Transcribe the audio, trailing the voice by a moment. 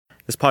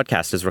This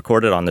podcast is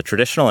recorded on the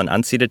traditional and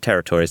unceded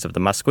territories of the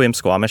Musqueam,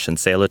 Squamish, and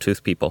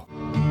Tsleil-Waututh people.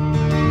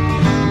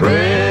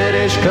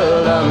 British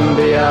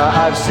Columbia,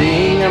 I've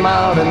seen your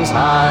mountains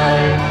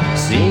high,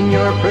 seen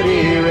your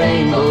pretty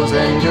rainbows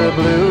and your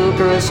blue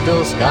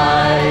crystal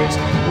skies,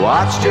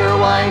 watched your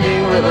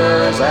winding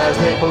rivers as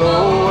they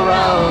flow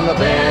around the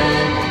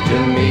bend.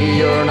 To me,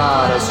 you're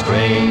not a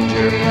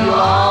stranger, you'll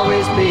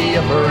always be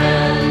a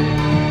friend.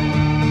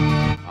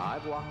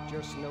 I've walked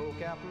your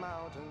snow-capped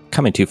mountains.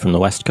 Coming to you from the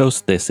West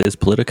Coast, this is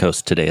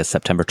Politicos. Today is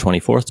September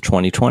 24th,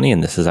 2020,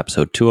 and this is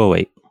episode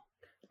 208.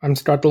 I'm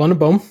Scott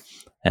Delunderbaum.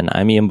 And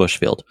I'm Ian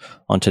Bushfield.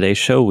 On today's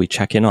show, we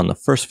check in on the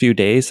first few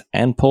days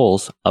and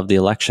polls of the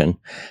election,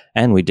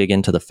 and we dig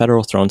into the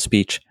federal throne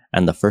speech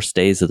and the first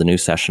days of the new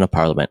session of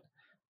Parliament.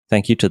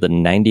 Thank you to the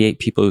 98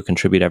 people who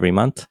contribute every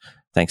month.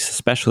 Thanks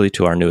especially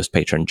to our newest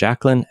patron,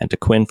 Jacqueline, and to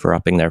Quinn for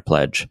upping their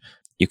pledge.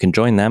 You can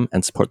join them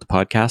and support the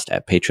podcast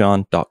at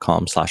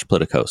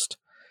patreon.com/Politicoast.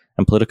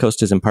 And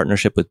Politicoast is in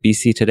partnership with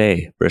BC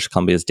Today, British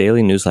Columbia's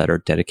daily newsletter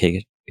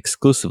dedicated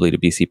exclusively to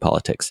BC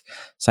politics.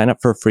 Sign up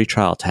for a free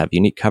trial to have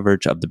unique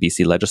coverage of the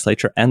BC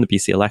legislature and the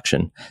BC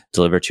election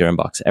delivered to your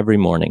inbox every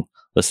morning.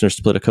 Listeners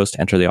to Politicoast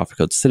enter the offer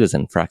code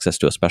CITIZEN for access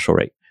to a special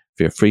rate.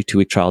 For your free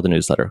 2-week trial of the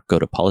newsletter, go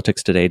to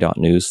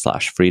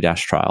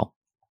politicstoday.news/free-trial.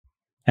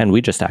 And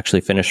we just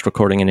actually finished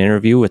recording an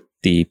interview with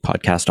the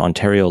podcast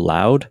Ontario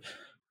Loud,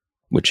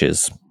 which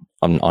is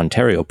an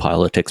Ontario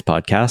politics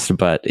podcast,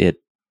 but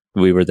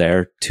we were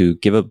there to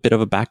give a bit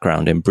of a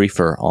background and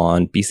briefer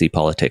on BC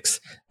politics.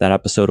 That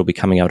episode will be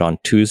coming out on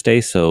Tuesday,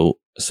 so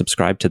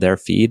subscribe to their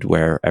feed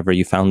wherever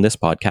you found this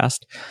podcast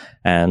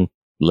and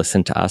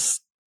listen to us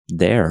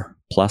there,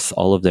 plus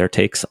all of their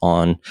takes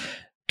on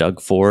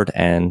Doug Ford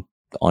and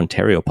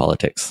Ontario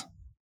politics.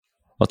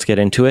 Let's get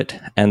into it,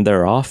 and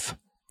they're off.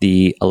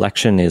 The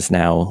election is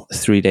now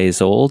 3 days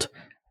old.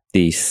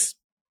 The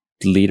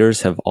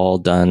leaders have all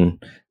done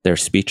their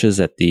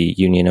speeches at the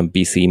Union of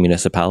BC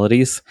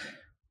Municipalities,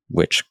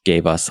 which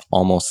gave us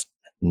almost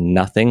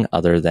nothing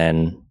other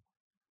than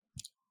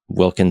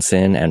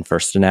Wilkinson and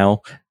Firstenau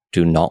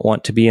do not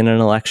want to be in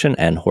an election,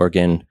 and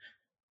Horgan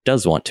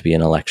does want to be in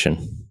an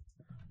election.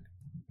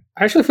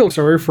 I actually feel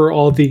sorry for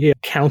all the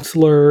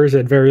councillors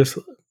and various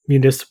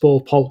municipal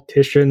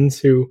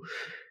politicians who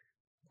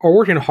are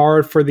working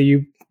hard for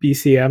the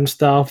UBCM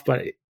stuff,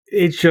 but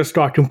it just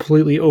got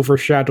completely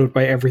overshadowed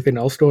by everything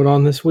else going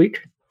on this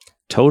week.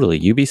 Totally.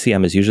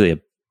 UBCM is usually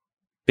a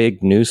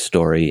big news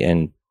story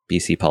in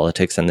BC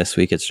politics, and this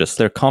week it's just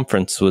their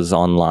conference was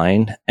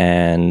online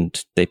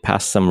and they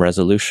passed some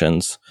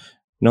resolutions.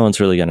 No one's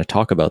really going to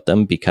talk about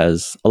them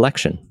because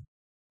election.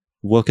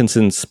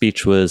 Wilkinson's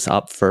speech was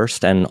up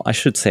first, and I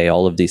should say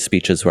all of these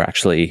speeches were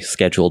actually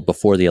scheduled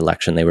before the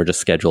election. They were just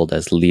scheduled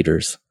as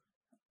leaders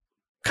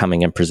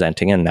coming and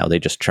presenting, and now they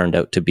just turned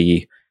out to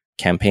be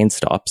campaign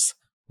stops,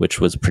 which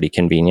was pretty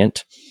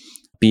convenient.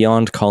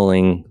 Beyond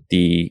calling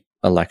the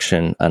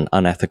election an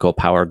unethical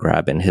power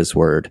grab, in his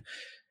word,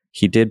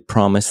 he did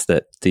promise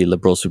that the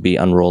Liberals would be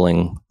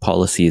unrolling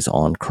policies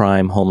on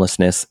crime,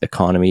 homelessness,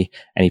 economy,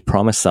 and he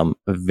promised some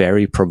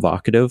very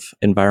provocative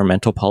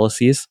environmental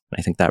policies.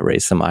 I think that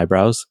raised some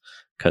eyebrows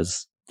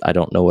because I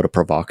don't know what a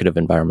provocative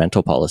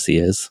environmental policy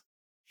is.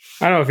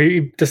 I don't know, if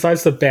he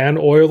decides to ban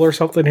oil or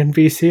something in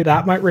BC,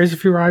 that might raise a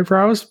few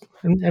eyebrows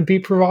and be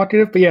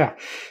provocative. But yeah,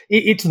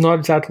 it's not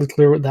exactly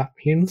clear what that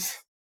means.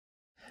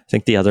 I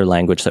think the other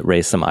language that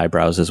raised some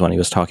eyebrows is when he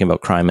was talking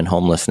about crime and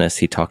homelessness.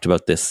 He talked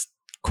about this,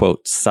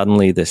 quote,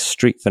 suddenly this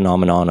street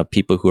phenomenon of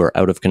people who are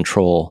out of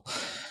control,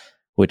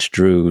 which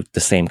drew the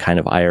same kind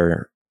of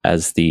ire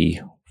as the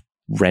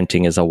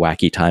renting is a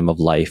wacky time of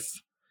life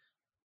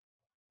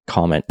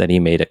comment that he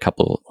made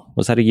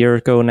was that a year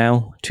ago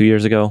now? 2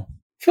 years ago?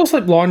 Feels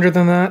like longer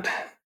than that.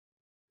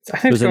 I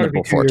think it was in the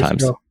book 4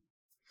 times. Ago.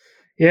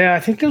 Yeah, I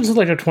think it was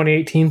like a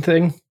 2018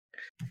 thing.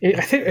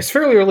 I think it's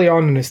fairly early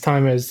on in his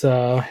time as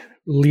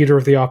leader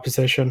of the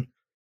opposition.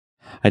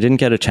 I didn't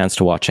get a chance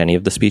to watch any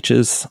of the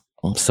speeches,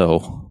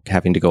 so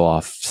having to go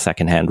off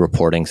secondhand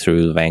reporting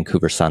through the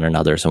Vancouver Sun and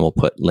others, and we'll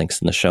put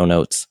links in the show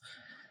notes.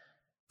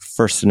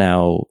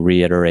 Firstenau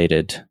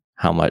reiterated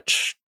how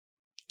much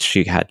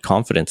she had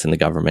confidence in the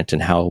government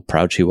and how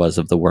proud she was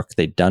of the work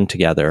they'd done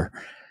together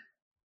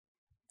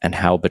and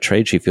how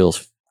betrayed she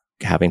feels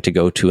having to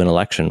go to an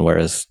election,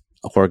 whereas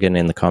Horgan,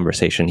 in the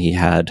conversation he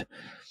had,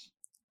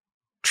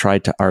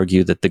 tried to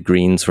argue that the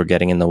Greens were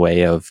getting in the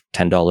way of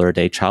 $10 a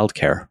day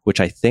childcare,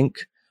 which I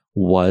think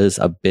was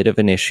a bit of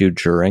an issue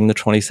during the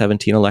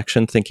 2017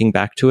 election, thinking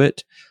back to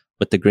it,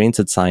 but the Greens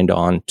had signed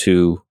on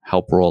to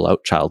help roll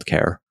out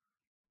childcare.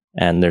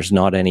 And there's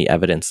not any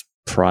evidence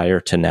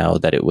prior to now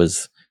that it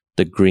was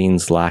the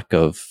Greens' lack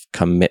of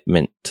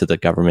commitment to the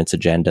government's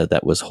agenda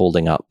that was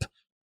holding up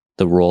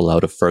the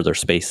rollout of further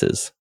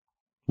spaces,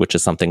 which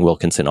is something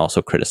Wilkinson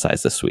also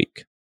criticized this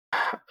week.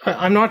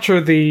 I'm not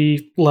sure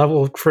the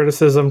level of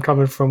criticism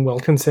coming from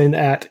Wilkinson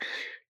at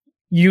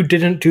you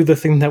didn't do the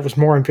thing that was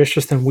more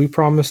ambitious than we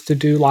promised to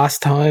do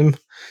last time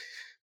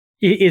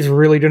is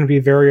really going to be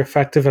very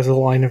effective as a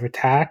line of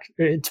attack,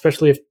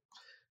 especially if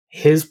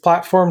his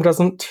platform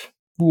doesn't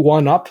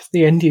one up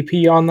the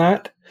NDP on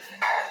that.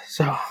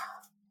 So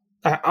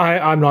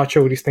I'm not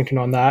sure what he's thinking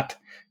on that.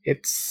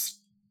 It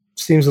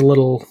seems a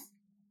little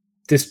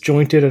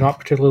disjointed and not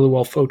particularly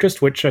well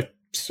focused, which I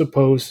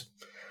suppose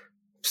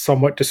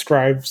somewhat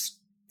describes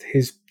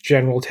his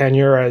general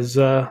tenure as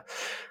a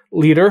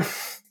leader.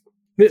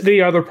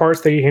 The other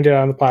parts that he hinted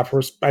on the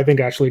platforms, I think,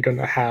 actually going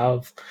to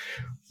have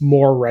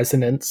more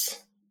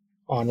resonance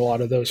on a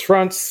lot of those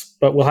fronts,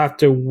 but we'll have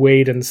to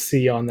wait and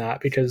see on that,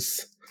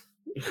 because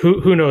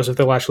who knows if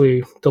they'll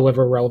actually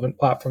deliver a relevant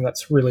platform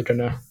that's really going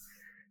to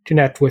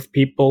connect with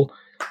people.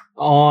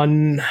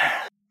 On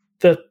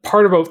the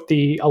part about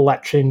the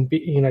election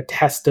being a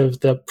test of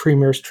the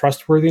premier's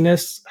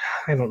trustworthiness,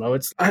 I don't know.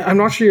 I'm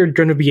not sure you're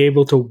going to be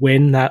able to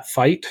win that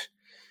fight.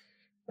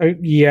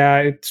 Yeah,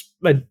 it's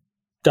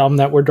dumb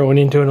that we're going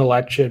into an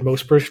election.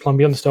 Most British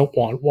Columbians don't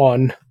want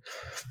one,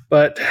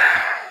 but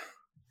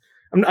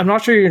I'm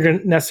not sure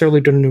you're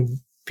necessarily going to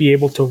be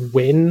able to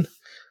win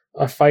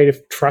a fight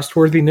if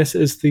trustworthiness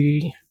is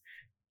the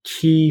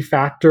key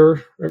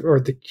factor or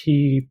the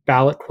key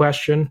ballot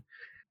question.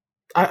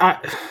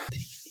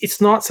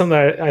 It's not something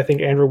that I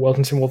think Andrew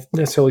Wilkinson will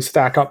necessarily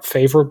stack up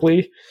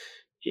favorably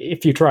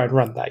if you try and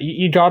run that.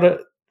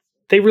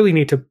 They really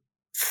need to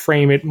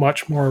frame it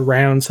much more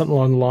around something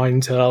along the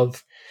lines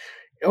of,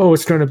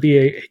 it's going to be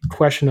a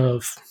question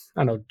of,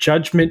 I don't know,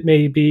 judgment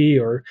maybe,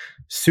 or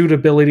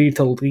suitability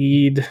to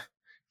lead,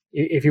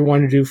 if you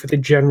want to do for the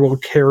general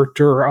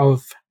character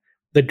of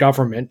the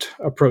government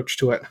approach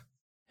to it.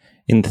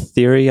 In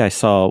theory, I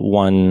saw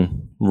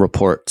one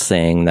report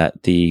saying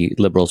that the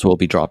Liberals will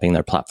be dropping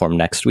their platform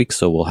next week,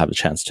 so we'll have a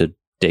chance to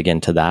dig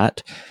into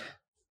that,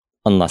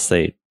 unless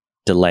they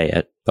delay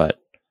it, but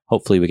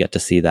hopefully we get to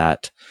see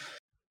that.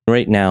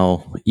 Right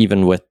now,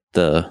 even with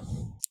the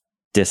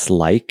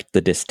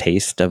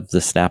distaste of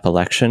the snap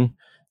election,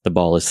 the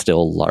ball is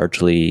still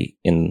largely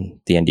in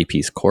the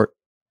NDP's court.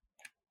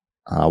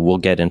 We'll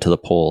get into the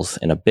polls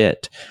in a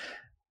bit,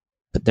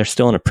 but they're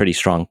still in a pretty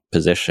strong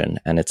position.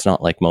 And it's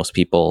not like most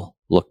people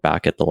look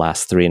back at the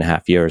last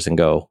 3.5 years and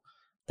go,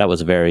 that was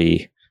a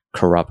very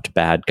corrupt,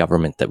 bad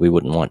government that we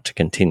wouldn't want to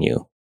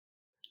continue.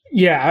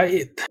 Yeah,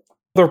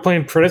 they're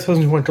playing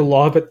criticism went to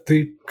law, but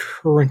the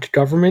current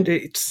government,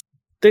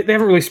 they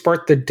haven't really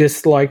sparked the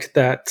dislike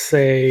that,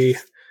 say,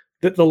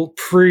 that the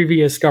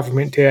previous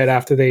government did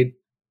after they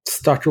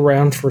stuck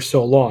around for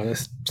so long.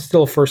 It's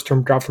still a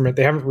first-term government.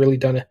 They haven't really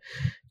done a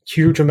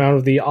huge amount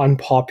of the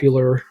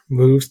unpopular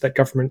moves that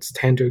governments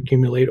tend to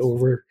accumulate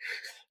over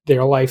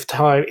their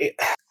lifetime.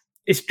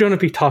 It's going to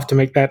be tough to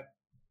make that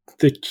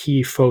the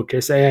key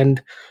focus.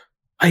 And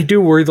I do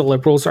worry the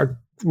Liberals are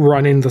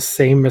running the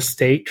same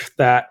mistake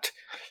that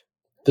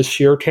the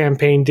Scheer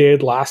campaign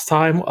did last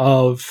time,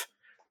 of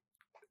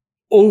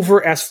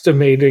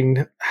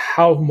overestimating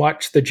how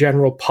much the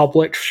general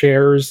public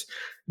shares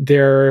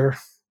their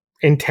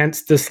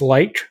intense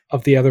dislike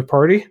of the other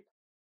party.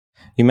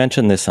 You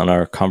mentioned this on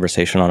our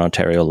conversation on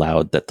Ontario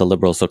Loud, that the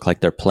Liberals look like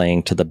they're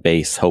playing to the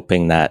base,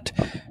 hoping that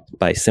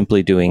by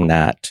simply doing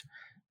that,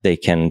 they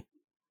can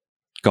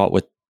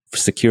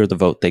secure the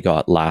vote they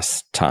got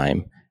last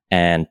time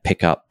and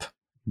pick up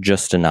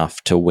just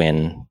enough to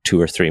win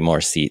 2 or 3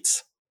 more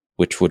seats,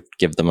 which would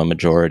give them a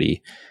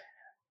majority.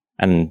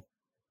 And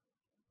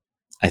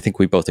I think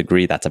we both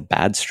agree that's a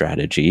bad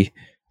strategy,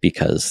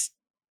 because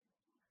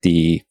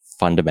the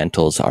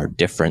fundamentals are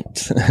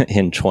different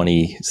in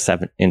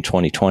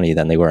 2020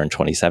 than they were in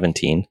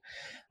 2017.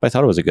 But I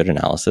thought it was a good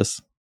analysis.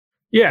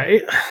 Yeah,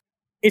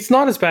 it's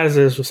not as bad as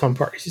it is with some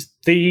parties.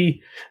 The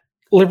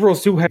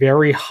Liberals do have a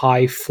very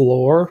high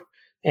floor,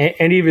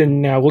 and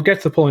even now, we'll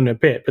get to the poll in a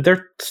bit, but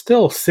they're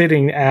still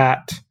sitting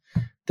at,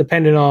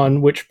 depending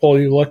on which poll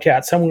you look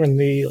at, somewhere in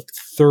the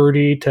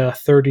 30 to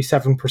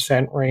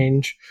 37%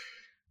 range,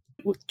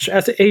 which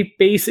as a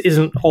base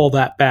isn't all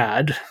that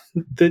bad.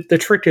 The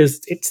trick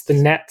is it's the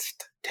net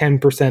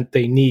 10%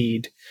 they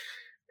need,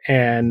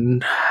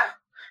 and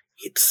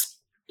it's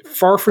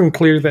far from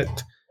clear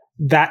that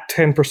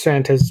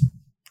 10% is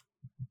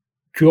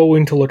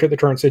going to look at the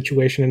current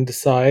situation and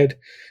decide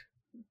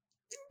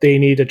they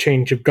need a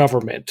change of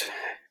government.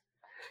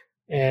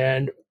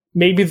 And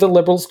maybe the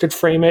Liberals could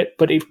frame it,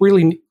 but it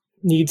really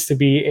needs to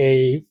be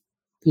a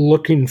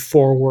looking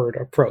forward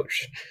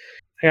approach.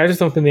 I just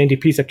don't think the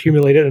NDP's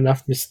accumulated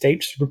enough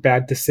mistakes or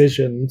bad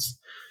decisions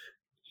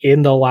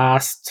in the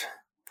last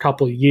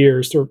couple of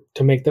years to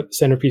make the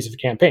centerpiece of a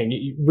campaign.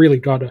 You really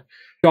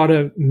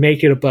gotta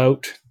make it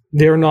about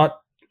they're not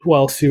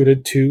well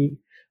suited to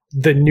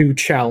the new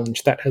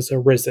challenge that has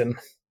arisen.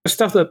 There's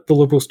stuff that the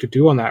Liberals could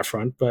do on that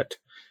front, but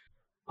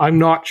I'm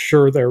not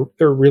sure they're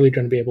really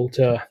going to be able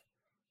to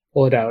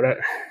pull it out.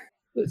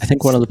 I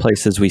think one of the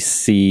places we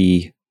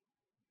see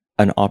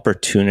an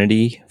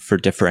opportunity for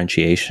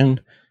differentiation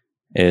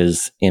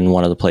is in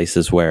one of the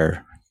places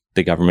where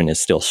the government is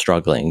still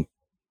struggling,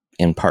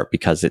 in part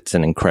because it's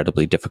an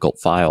incredibly difficult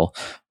file.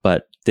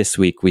 But this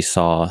week we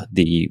saw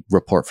the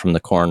report from the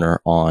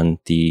coroner on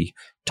the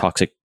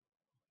toxic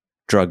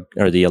drug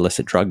or the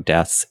illicit drug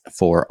deaths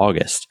for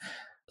August.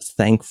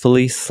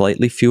 Thankfully,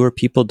 slightly fewer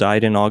people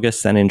died in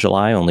August than in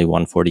July, only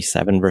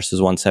 147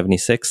 versus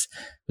 176.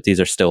 But these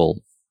are still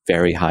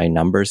very high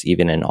numbers.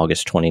 Even in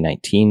August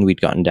 2019,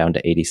 we'd gotten down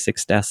to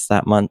 86 deaths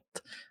that month.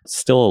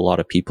 Still a lot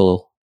of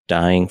people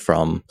dying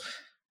from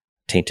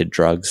tainted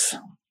drugs.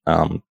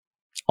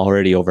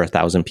 Already over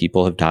 1,000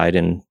 people have died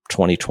in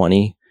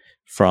 2020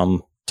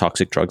 from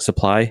toxic drug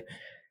supply.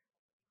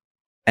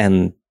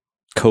 And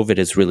COVID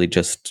has really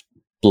just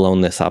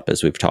blown this up,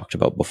 as we've talked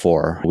about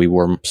before. We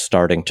were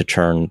starting to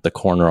turn the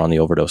corner on the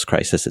overdose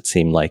crisis, it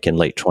seemed like, in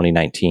late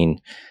 2019.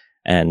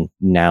 And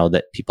now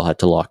that people had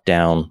to lock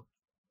down,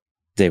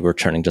 they were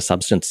turning to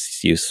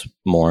substance use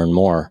more and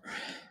more.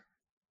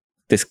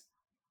 This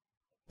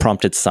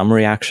prompted some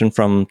reaction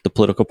from the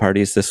political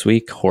parties this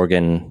week.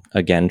 Horgan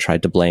again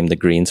tried to blame the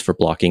Greens for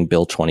blocking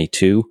Bill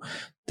 22.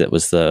 That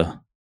was the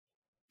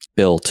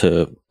bill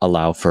to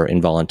allow for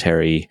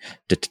involuntary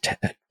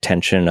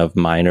detention of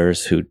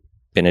minors who'd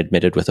been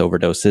admitted with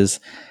overdoses.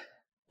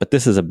 But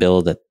this is a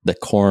bill that the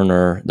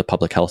coroner, the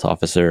public health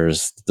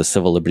officers, the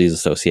Civil Liberties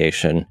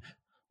Association,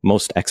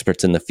 most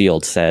experts in the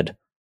field said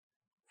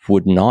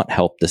would not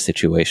help the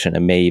situation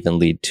and may even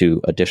lead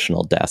to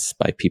additional deaths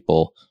by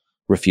people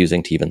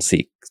refusing to even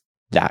seek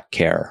that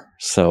care.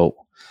 So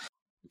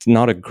it's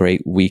not a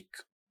great week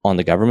on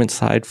the government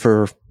side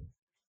for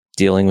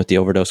dealing with the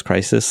overdose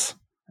crisis.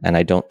 And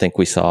I don't think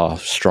we saw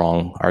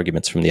strong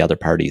arguments from the other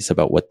parties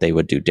about what they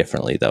would do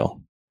differently,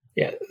 though.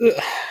 Yeah,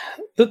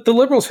 the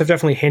Liberals have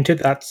definitely hinted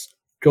that's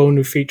going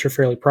to feature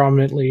fairly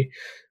prominently.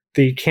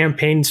 The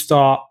campaign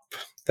stop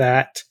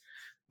that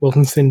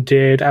Wilkinson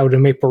did out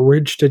in Maple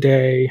Ridge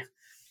today,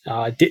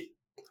 I think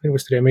it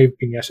was today, maybe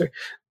being yesterday.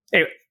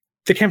 Anyway,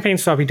 the campaign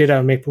stop he did out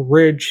in Maple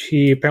Ridge,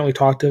 he apparently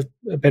talked a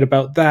bit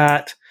about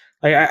that.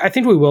 I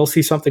think we will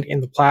see something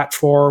in the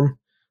platform.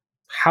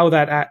 What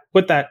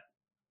that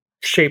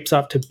shapes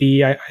up to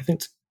be, I think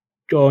it's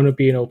going to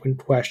be an open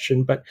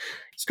question, but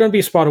it's going to be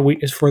a spot of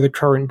weakness for the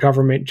current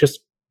government just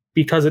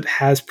because it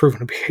has proven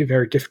to be a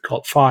very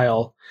difficult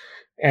file.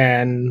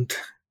 And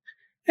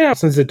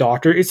since a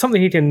doctor, it's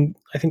something he can,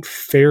 I think,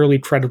 fairly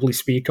credibly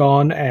speak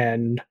on,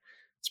 and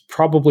it's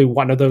probably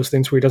one of those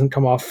things where he doesn't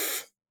come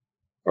off,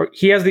 or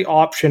he has the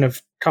option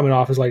of coming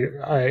off as like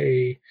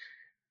a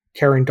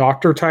caring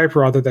doctor type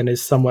rather than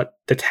his somewhat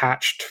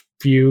detached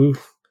view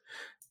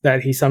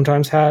that he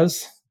sometimes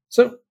has.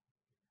 So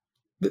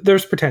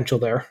there's potential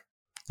there.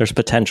 There's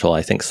potential.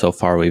 I think so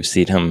far we've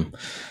seen him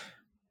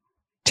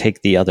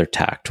take the other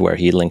tact where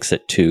he links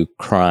it to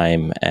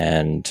crime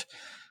and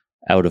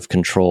out of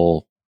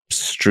control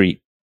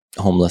street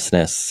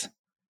homelessness.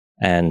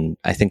 And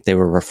I think they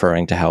were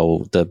referring to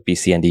how the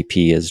BC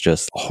NDP is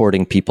just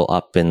hoarding people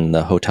up in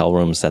the hotel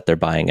rooms that they're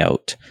buying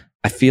out.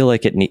 I feel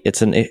like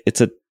it's an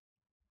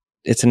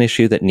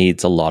issue that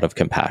needs a lot of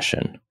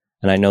compassion.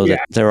 And I know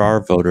that there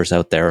are voters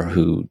out there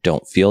who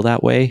don't feel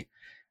that way,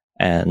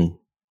 and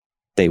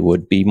they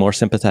would be more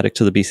sympathetic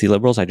to the BC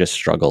Liberals. I just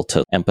struggle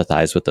to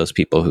empathize with those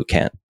people who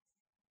can't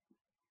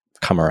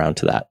come around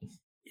to that.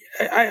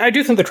 I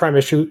do think the crime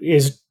issue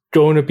is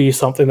going to be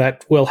something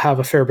that will have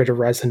a fair bit of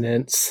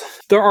resonance.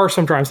 There are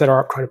some crimes that are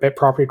up quite a bit.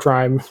 Property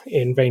crime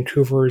in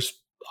Vancouver's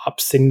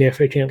up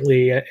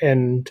significantly.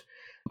 And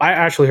I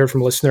actually heard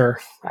from a listener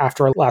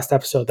after our last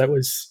episode that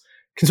was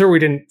concerned we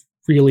didn't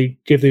really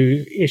give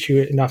the issue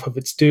enough of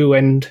its due.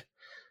 And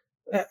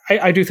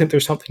I do think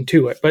there's something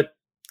to it. But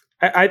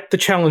the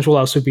challenge will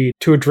also be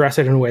to address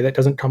it in a way that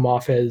doesn't come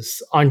off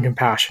as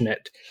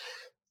uncompassionate.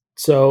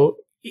 So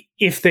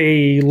if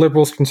the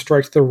Liberals can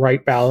strike the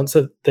right balance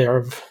that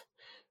they're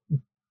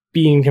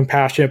being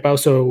compassionate, but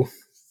also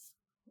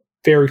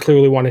very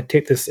clearly want to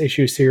take this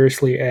issue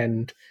seriously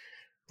and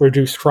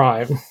reduce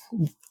crime,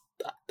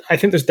 I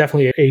think there's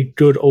definitely a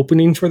good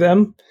opening for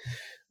them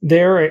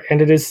there.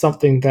 And it is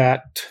something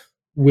that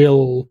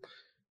will,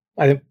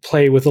 I think,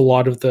 play with a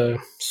lot of the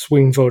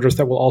swing voters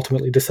that will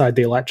ultimately decide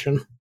the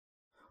election.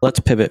 Let's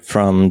pivot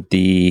from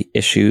the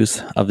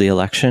issues of the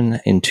election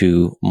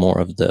into more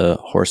of the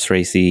horse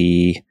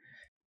racy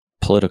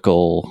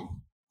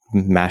political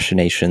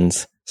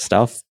machinations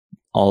stuff.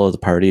 All of the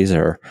parties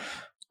are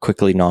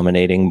quickly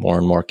nominating more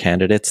and more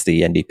candidates.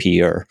 The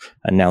NDP are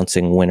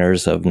announcing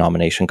winners of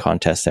nomination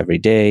contests every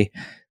day.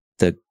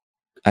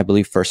 I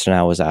believe First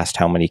Now was asked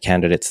how many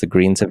candidates the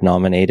Greens have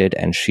nominated,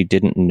 and she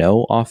didn't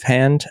know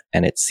offhand.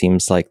 And it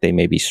seems like they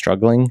may be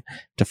struggling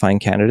to find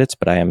candidates,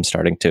 but I am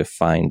starting to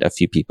find a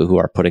few people who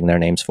are putting their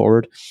names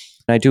forward.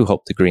 And I do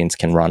hope the Greens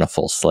can run a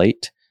full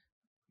slate,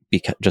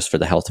 just for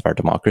the health of our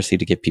democracy,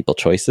 to give people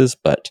choices.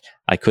 But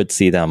I could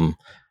see them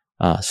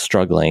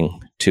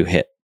struggling to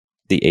hit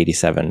the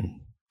 87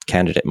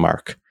 candidate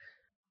mark.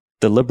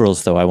 The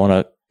Liberals, though, I want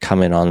to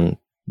come in on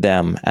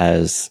them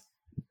as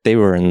they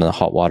were in the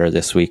hot water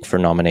this week for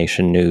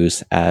nomination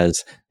news,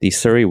 as the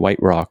Surrey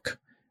White Rock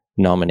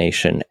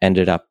nomination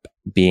ended up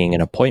being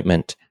an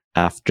appointment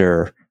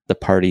after the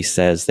party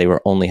says they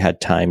only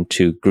had time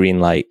to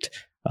greenlight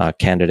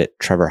candidate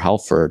Trevor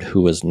Halford,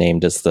 who was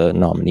named as the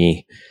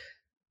nominee,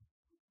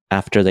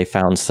 after they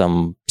found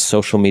some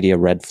social media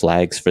red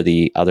flags for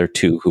the other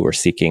two who were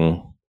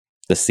seeking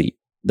the seat.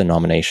 the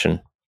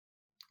nomination.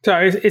 So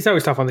it's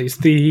always tough on these.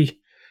 The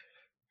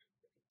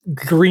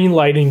green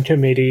lighting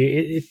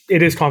committee,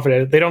 it is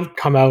confident. They don't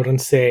come out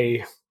and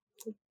say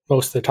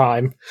most of the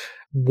time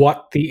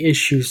what the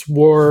issues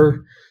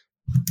were.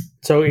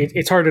 So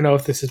it's hard to know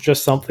if this is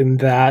just something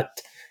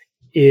that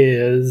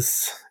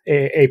is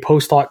a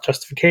post-thought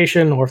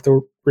justification, or if there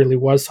really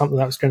was something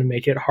that was going to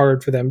make it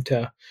hard for them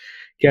to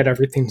get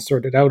everything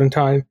sorted out in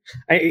time.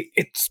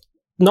 It's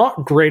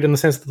not great in the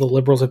sense that the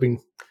Liberals have been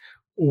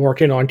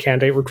working on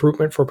candidate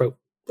recruitment for about,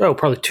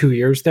 probably 2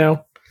 years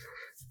now.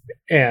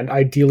 And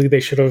ideally, they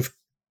should have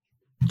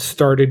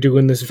started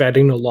doing this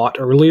vetting a lot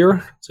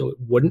earlier, so it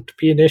wouldn't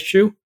be an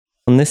issue.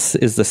 And this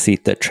is the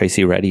seat that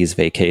Tracy Reddy's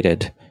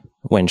vacated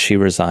when she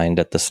resigned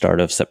at the start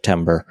of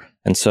September.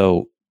 And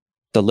so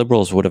the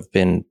Liberals would have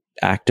been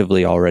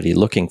actively already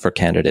looking for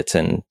candidates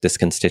in this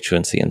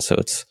constituency. And so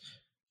it's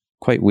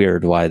quite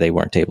weird why they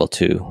weren't able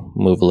to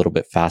move a little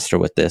bit faster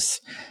with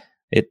this.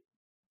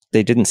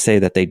 They didn't say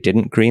that they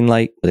didn't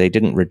greenlight. They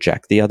didn't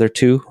reject the other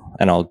two.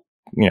 And I'll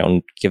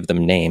give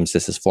them names.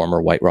 This is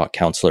former White Rock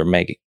councillor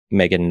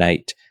Megan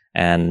Knight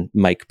and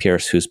Mike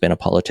Pierce, who's been a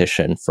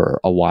politician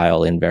for a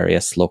while in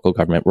various local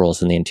government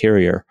roles in the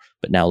interior,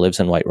 but now lives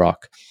in White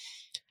Rock.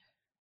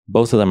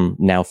 Both of them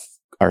now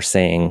are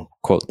saying,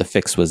 quote, the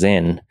fix was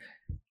in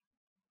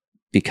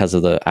because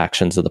of the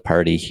actions of the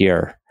party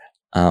here.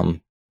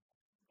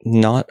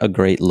 Not a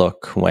great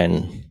look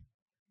when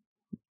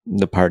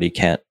the party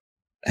can't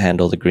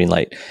handle the green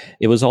light.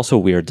 It was also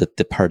weird that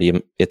the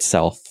party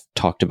itself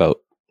talked about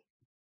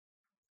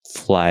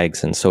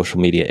flags and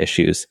social media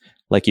issues.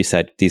 Like you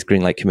said, these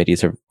green light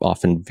committees are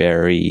often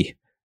very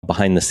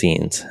behind the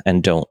scenes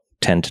and don't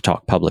tend to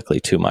talk publicly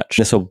too much.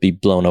 This will be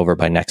blown over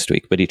by next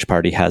week, but each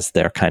party has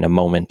their kind of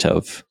moment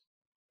of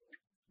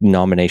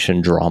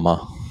nomination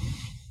drama,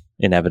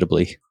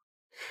 inevitably.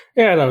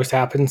 Yeah, it always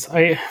happens.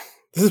 This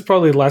is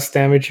probably less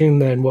damaging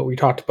than what we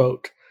talked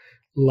about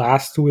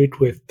last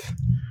week with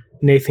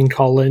Nathan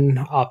Cullen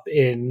up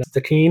in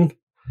Stikine.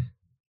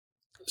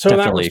 So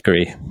definitely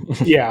agree.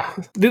 Yeah,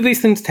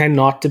 these things tend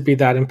not to be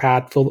that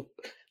impactful.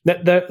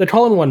 The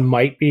Cullen one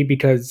might be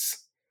because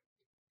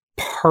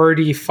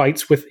party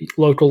fights with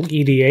local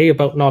EDA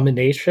about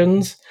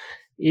nominations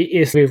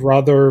is a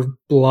rather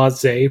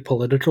blasé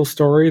political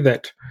story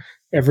that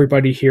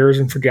everybody hears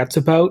and forgets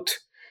about,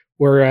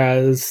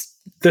 whereas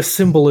the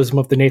symbolism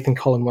of the Nathan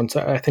Cullen one's,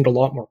 I think, a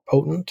lot more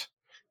potent.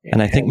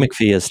 And I think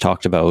McPhee has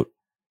talked about,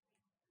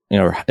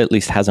 or at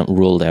least hasn't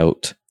ruled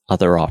out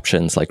other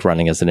options like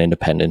running as an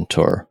independent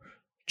or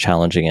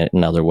challenging it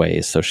in other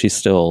ways. So she's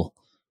still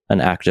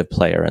an active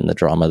player in the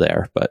drama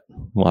there, but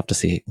we'll have to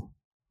see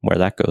where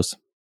that goes.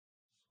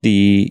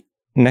 The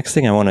next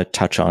thing I want to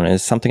touch on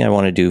is something I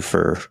want to do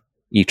for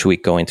each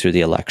week going through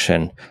the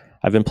election.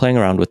 I've been playing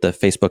around with the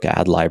Facebook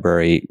ad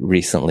library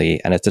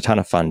recently, and it's a ton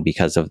of fun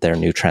because of their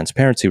new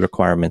transparency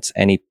requirements.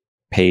 Any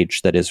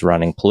page that is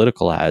running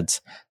political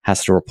ads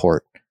has to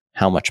report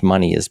how much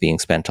money is being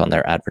spent on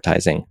their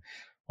advertising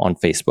on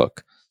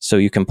Facebook. So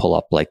you can pull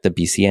up like the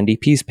BC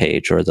NDP's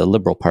page or the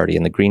Liberal Party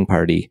and the Green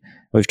Party.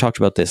 We've talked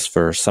about this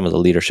for some of the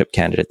leadership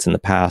candidates in the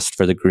past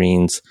for the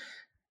Greens,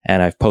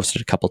 and I've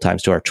posted a couple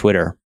times to our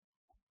Twitter.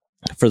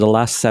 For the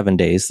last 7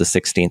 days, the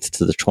 16th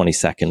to the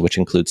 22nd, which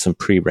includes some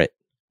pre-writ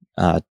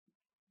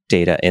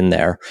data in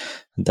there,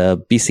 the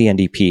BC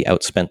NDP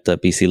outspent the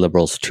BC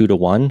Liberals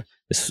 2-1.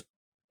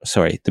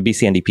 The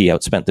BC NDP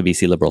outspent the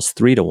BC Liberals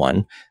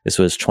 3-1. This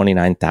was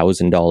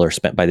 $29,000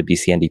 spent by the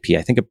BC NDP.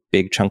 I think a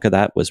big chunk of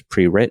that was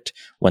pre-writ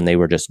when they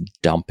were just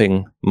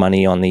dumping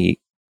money on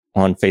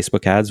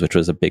Facebook ads, which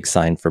was a big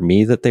sign for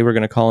me that they were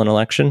going to call an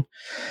election.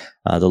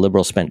 The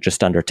Liberals spent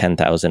just under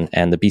 $10,000,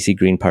 and the BC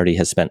Green Party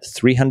has spent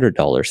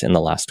 $300 in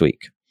the last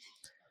week.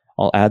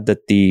 I'll add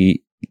that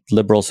the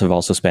Liberals have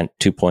also spent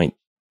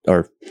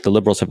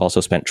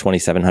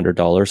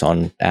 $2,700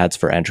 on ads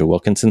for Andrew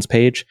Wilkinson's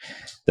page.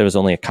 There was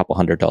only a couple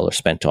 $100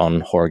 spent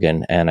on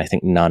Horgan, and I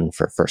think none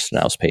for First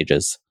Now's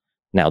pages.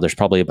 Now, there's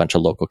probably a bunch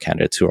of local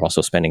candidates who are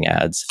also spending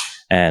ads,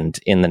 and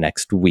in the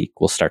next week,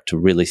 we'll start to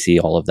really see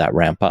all of that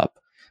ramp up.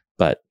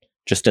 But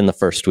just in the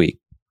first week,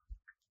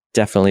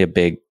 definitely a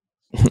big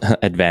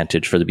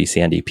advantage for the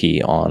BC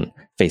NDP on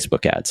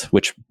Facebook ads,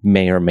 which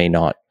may or may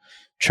not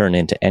churn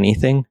into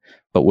anything,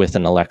 but with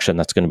an election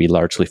that's going to be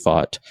largely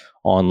fought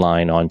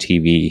online, on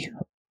TV,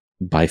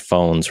 by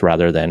phones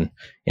rather than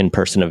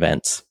in-person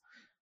events,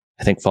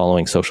 I think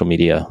following social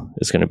media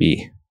is going to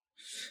be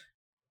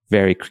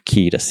very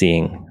key to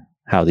seeing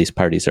how these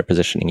parties are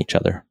positioning each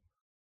other.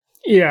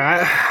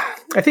 Yeah,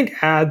 I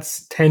think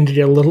ads tend to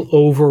get a little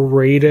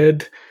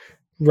overrated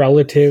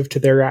relative to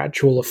their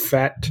actual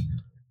effect.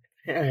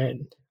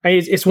 And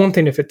it's one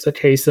thing if it's a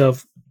case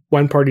of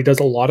one party does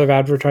a lot of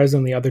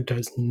advertising, the other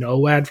does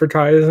no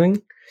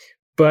advertising.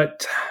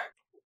 But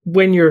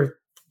when you're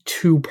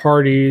two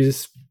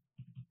parties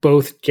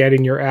both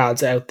getting your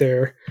ads out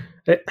there,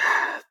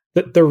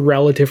 the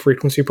relative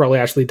frequency probably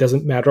actually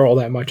doesn't matter all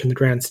that much in the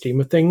grand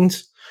scheme of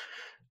things.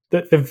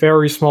 The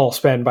very small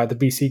spend by the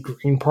BC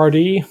Green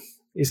Party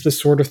is the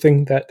sort of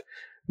thing that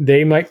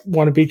they might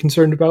want to be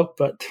concerned about,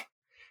 but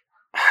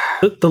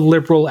the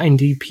Liberal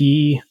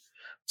NDP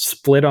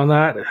split on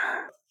that.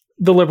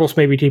 The Liberals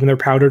may be keeping their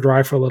powder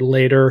dry for a little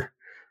later.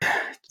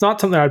 It's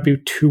not something I'd be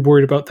too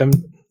worried about them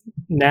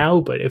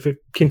now, but if it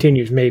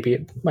continues, maybe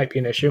it might be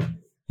an issue.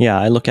 Yeah,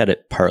 I look at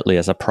it partly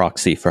as a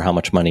proxy for how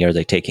much money are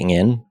they taking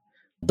in.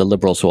 The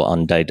Liberals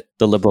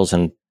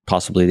and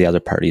possibly the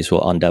other parties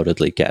will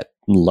undoubtedly get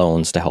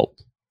loans to help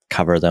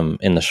cover them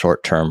in the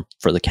short term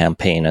for the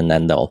campaign, and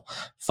then they'll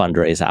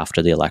fundraise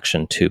after the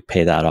election to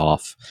pay that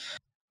off.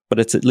 But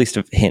it's at least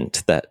a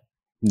hint that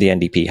the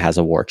NDP has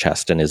a war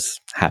chest and is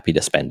happy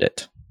to spend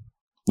it,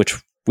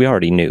 which we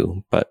already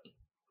knew, but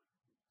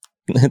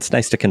it's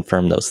nice to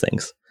confirm those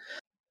things.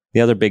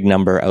 The other big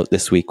number out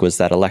this week was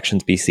that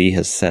Elections BC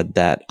has said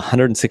that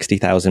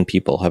 160,000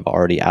 people have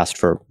already asked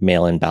for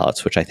mail-in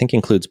ballots, which I think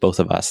includes both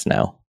of us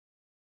now.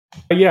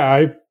 Yeah,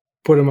 I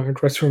put in my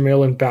request for a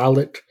mail-in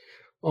ballot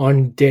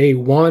on day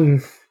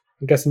one.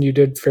 I'm guessing you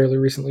did fairly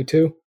recently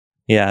too.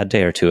 Yeah, a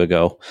day or two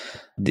ago.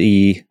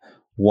 The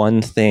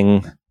one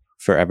thing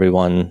for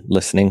everyone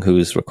listening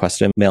who's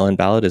requested a mail-in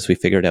ballot is we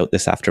figured out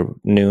this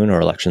afternoon, or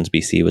Elections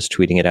BC was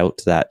tweeting it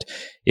out, that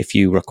if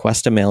you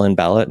request a mail-in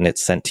ballot and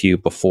it's sent to you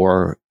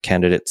before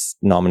candidates'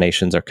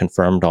 nominations are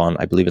confirmed on,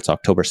 I believe it's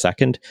October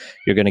 2nd,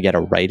 you're going to get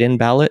a write-in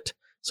ballot.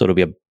 So it'll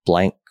be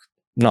a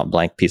not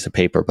blank piece of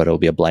paper, but it'll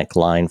be a blank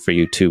line for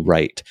you to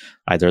write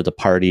either the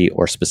party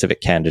or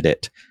specific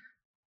candidate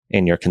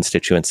in your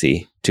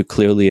constituency to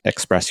clearly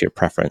express your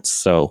preference.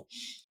 So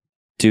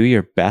do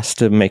your best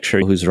to make sure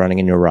who's running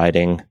in your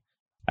riding.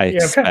 I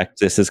expect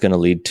this is going to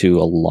lead to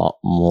a lot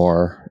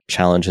more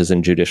challenges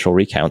in judicial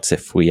recounts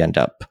if we end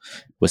up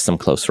with some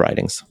close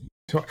ridings.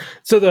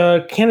 So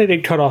the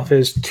candidate cutoff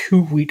is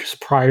 2 weeks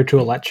prior to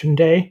election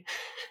day.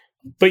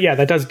 But yeah,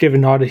 that does give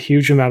not a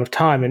huge amount of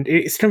time. And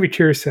it's going to be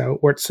curious how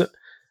it works.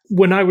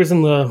 When I was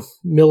in the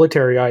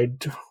military,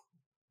 I'd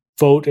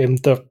vote in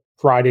the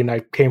riding I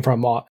came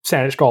from,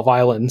 Saanich Gulf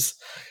Islands,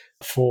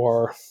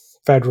 for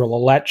federal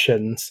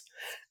elections.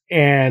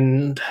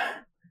 And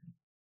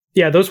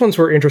yeah, those ones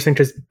were interesting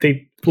because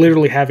they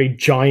literally have a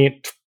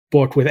giant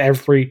book with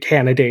every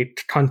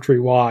candidate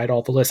countrywide,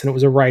 all the lists, and it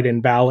was a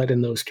write-in ballot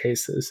in those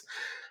cases.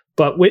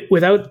 But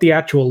without the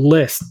actual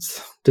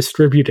lists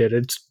distributed,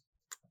 it's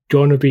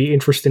going to be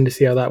interesting to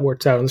see how that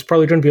works out. And there's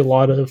probably going to be a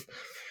lot of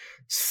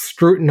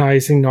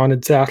scrutinizing on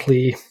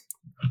exactly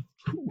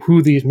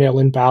who these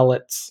mail-in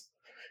ballots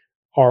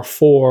are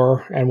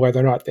for and whether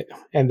or not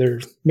and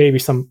there's maybe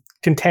some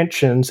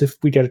contentions if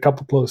we get a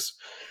couple close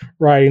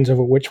ridings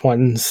over which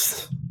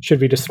ones should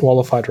be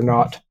disqualified or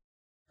not.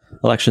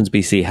 Elections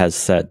BC has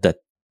said that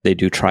they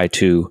do try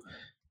to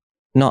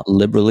not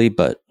liberally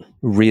but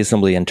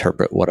reasonably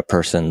interpret what a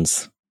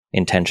person's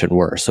intention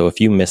were. So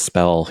if you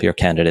misspell your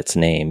candidate's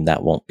name,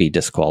 that won't be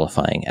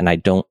disqualifying. And I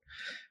don't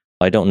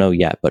know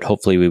yet, but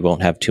hopefully we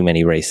won't have too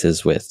many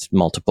races with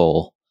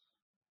multiple.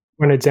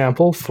 An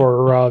example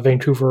for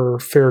Vancouver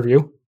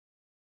Fairview.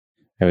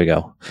 There we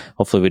go.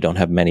 Hopefully we don't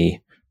have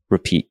many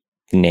repeat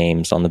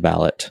names on the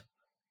ballot,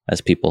 as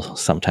people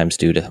sometimes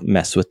do to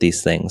mess with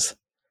these things.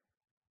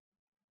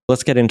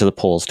 Let's get into the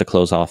polls to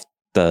close off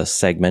the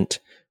segment.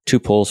 2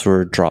 polls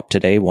were dropped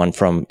today, one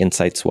from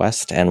Insights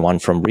West and one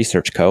from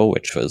Research Co.,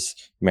 which was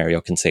Mario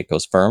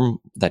Canseco's firm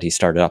that he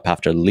started up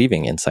after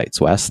leaving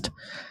Insights West.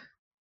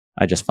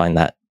 I just find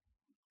that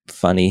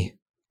funny.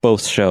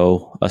 Both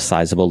show a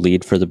sizable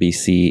lead for the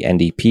BC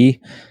NDP.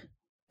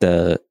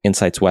 The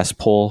Insights West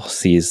poll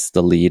sees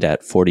the lead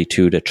at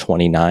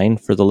 42-29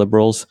 for the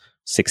Liberals,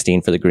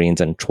 16 for the Greens,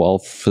 and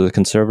 12 for the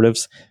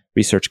Conservatives.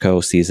 Research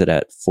Co. sees it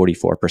at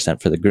 44%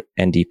 for the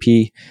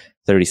NDP,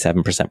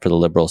 37% for the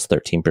Liberals,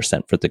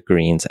 13% for the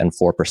Greens, and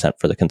 4%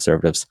 for the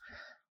Conservatives.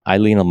 I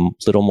lean a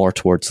little more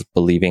towards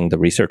believing the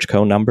Research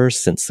Co. numbers,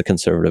 since the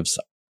Conservatives,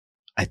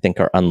 I think,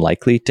 are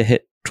unlikely to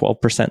hit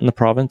 12% in the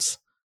province.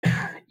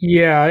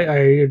 Yeah, I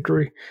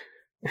agree.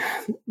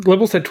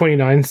 Liberals at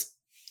 29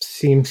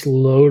 seems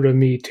low to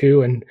me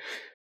too. And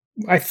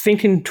I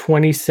think in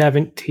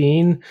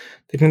 2017,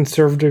 the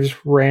Conservatives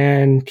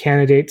ran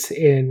candidates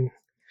in,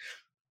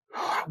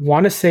 I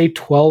want to say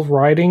 12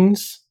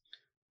 ridings.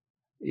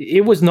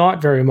 It was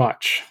not very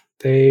much.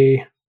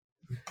 They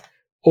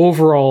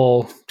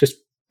overall just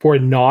were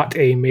not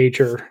a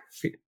major.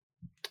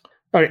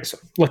 Okay, so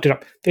looked it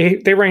up.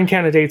 They ran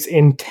candidates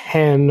in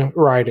 10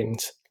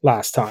 ridings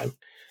last time.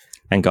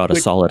 And got a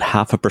solid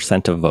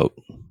 0.5% of vote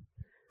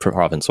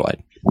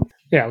province-wide.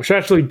 Yeah, which is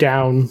actually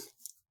down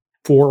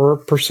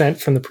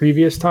 4% from the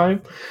previous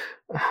time.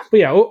 But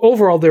yeah,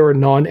 overall, they were a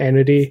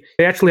non-entity.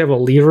 They actually have a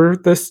leader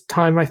this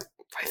time, I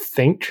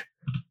think.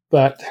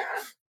 But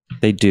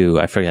they do.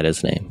 I forget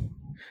his name.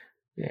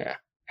 Yeah.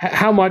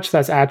 How much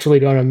that's actually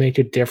going to make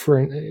a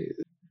difference,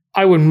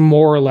 I would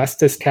more or less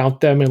discount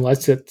them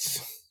unless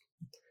it's,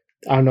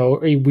 I don't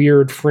know, a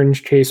weird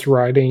fringe case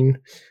riding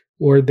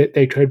or that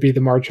they could be the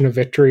margin of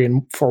victory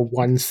for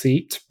one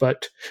seat.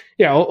 But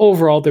yeah,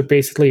 overall, they're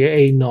basically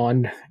a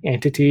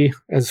non-entity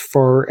as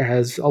far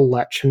as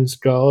elections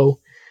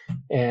go.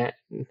 And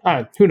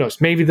who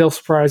knows, maybe they'll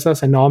surprise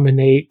us and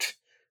nominate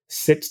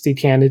 60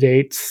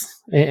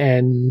 candidates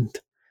and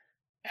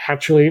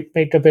actually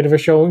make a bit of a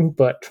showing,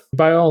 but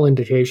by all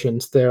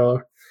indications,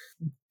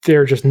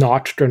 they're just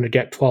not going to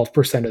get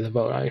 12% of the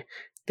vote.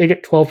 They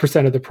get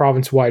 12% of the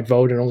province-wide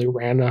vote and only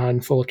ran a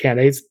handful of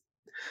candidates.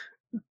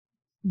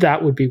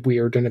 That would be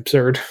weird and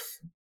absurd.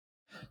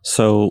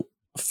 So,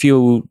 a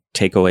few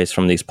takeaways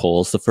from these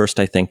polls. The first,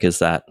 I think, is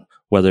that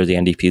whether the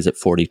NDP is at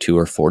 42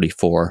 or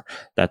 44,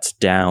 that's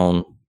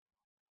down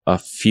a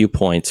few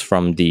points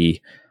from the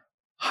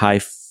high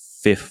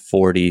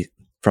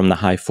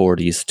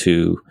 40s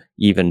to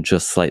even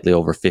just slightly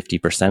over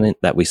 50%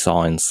 that we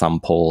saw in some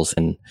polls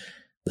in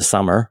the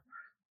summer.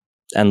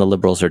 And the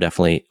Liberals are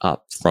definitely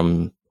up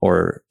from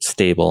or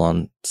stable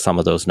on some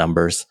of those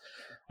numbers.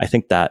 I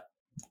think that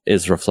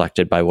is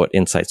reflected by what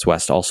Insights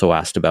West also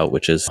asked about,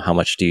 which is how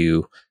much do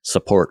you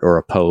support or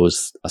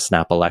oppose a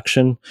snap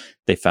election?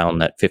 They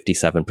found that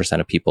 57%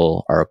 of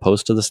people are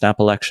opposed to the snap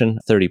election.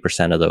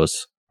 30% of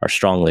those are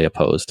strongly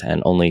opposed,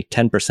 and only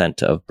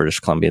 10% of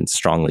British Columbians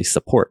strongly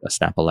support a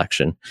snap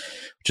election,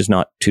 which is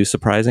not too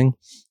surprising.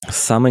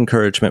 Some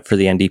encouragement for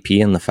the NDP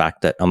in the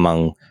fact that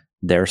among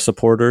their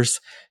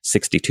supporters,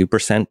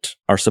 62%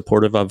 are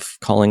supportive of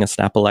calling a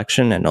snap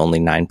election and only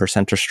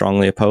 9% are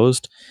strongly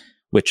opposed,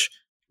 which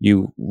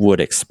you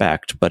would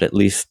expect, but at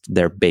least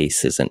their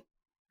base isn't.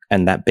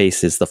 And that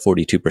base is the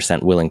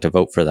 42% willing to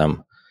vote for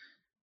them.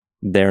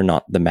 They're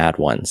not the mad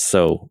ones.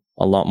 So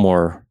a lot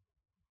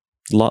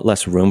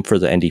less room for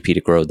the NDP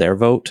to grow their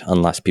vote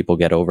unless people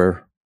get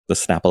over the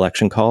snap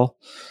election call.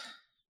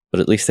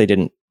 But at least they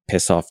didn't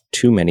piss off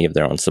too many of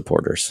their own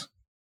supporters.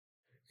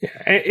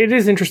 Yeah, it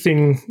is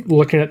interesting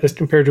looking at this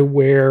compared to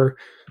where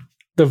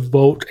the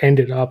vote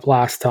ended up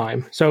last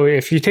time. So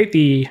if you take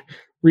the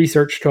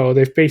research total,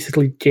 they've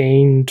basically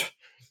gained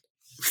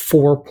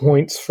 4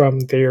 points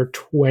from their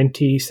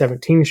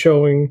 2017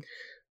 showing.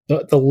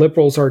 The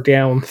Liberals are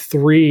down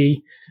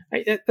 3.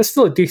 That's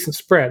still a decent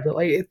spread, but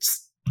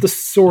it's the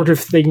sort of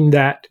thing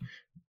that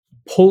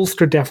polls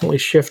could definitely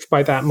shift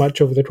by that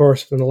much over the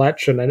course of an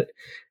election, and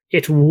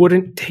it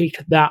wouldn't take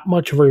that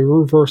much of a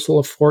reversal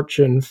of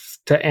fortune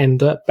to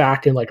end up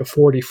back in like a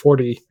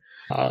 40-40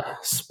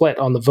 split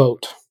on the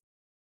vote.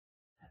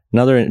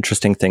 Another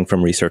interesting thing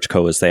from Research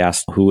Co. is they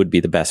asked who would be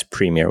the best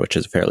premier, which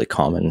is a fairly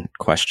common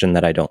question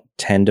that I don't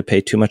tend to pay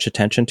too much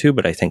attention to,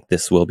 but I think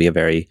this will be a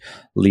very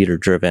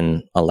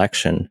leader-driven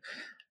election.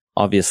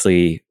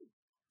 Obviously,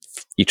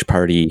 each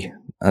party,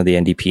 the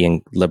NDP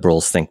and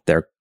Liberals, think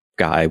their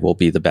guy will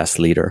be the best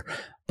leader.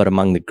 But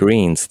among the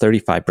Greens,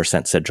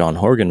 35% said John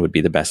Horgan would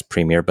be the best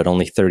premier, but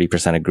only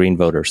 30% of Green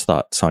voters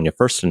thought Sonia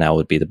Furstenau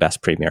would be the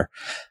best premier.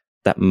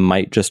 That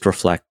might just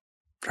reflect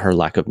her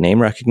lack of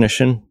name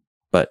recognition,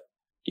 but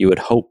you would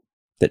hope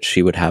that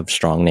she would have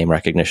strong name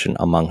recognition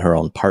among her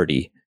own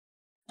party.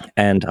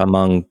 And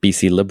among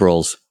BC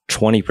Liberals,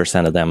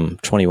 20% of them,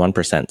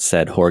 21%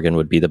 said Horgan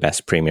would be the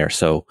best premier.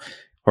 So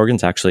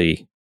Horgan's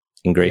actually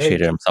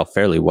ingratiated himself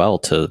fairly well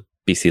to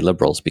BC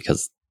Liberals,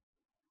 because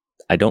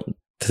I don't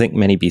think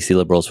many BC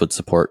Liberals would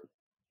support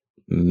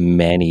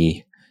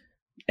many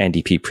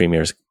NDP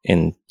premiers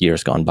in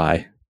years gone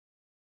by.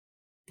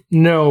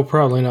 No,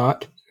 probably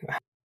not.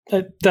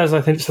 That does,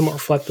 I think, somewhat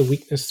reflect the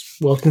weakness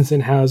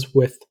Wilkinson has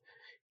with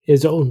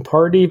his own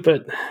party,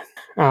 but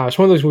it's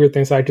one of those weird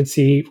things I could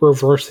see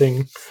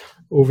reversing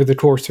over the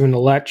course of an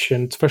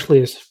election,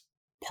 especially as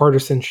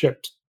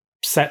partisanship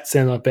sets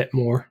in a bit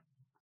more.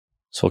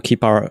 So we'll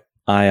keep our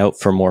eye out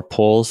for more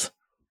polls.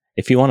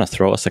 If you want to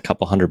throw us a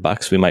couple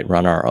 $100, we might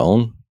run our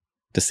own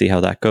to see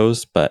how that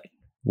goes, but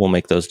we'll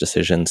make those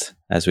decisions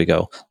as we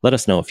go. Let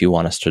us know if you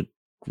want us to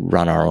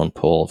run our own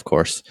poll, of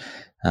course,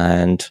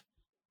 and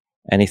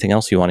anything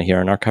else you want to hear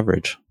in our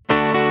coverage.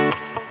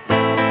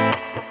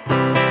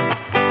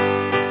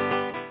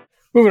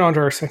 Moving on to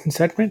our second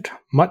segment,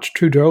 much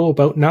Trudeau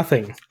about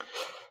nothing.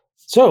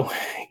 So,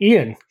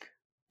 Ian,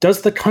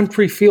 does the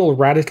country feel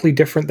radically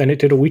different than it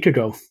did a week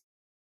ago?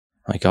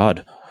 My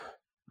God,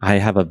 I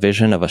have a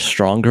vision of a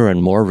stronger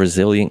and more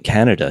resilient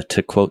Canada,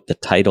 to quote the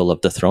title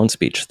of the throne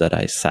speech that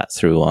I sat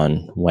through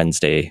on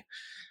Wednesday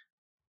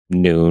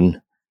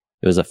noon.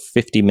 It was a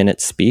 50-minute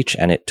speech,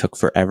 and it took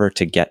forever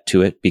to get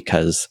to it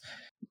because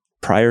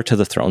prior to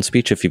the throne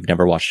speech, if you've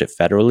never watched it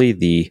federally,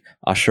 the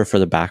usher for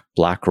the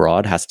black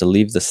rod has to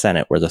leave the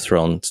Senate where the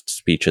throne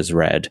speech is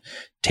read,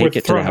 take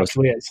it to the House.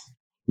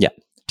 Yeah,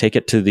 take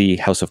it to the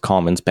House of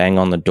Commons, bang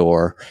on the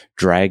door,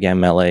 drag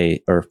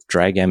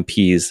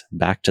MPs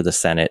back to the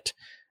Senate,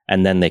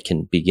 and then they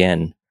can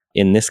begin.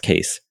 In this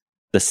case,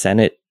 the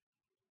Senate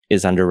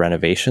is under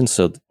renovation,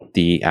 so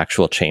the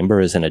actual chamber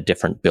is in a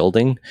different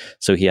building.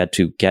 So he had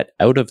to get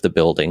out of the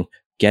building,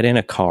 get in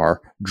a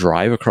car,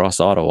 drive across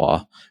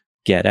Ottawa,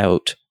 get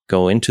out,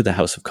 go into the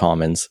House of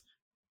Commons,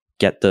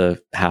 get the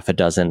half a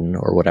dozen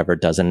or whatever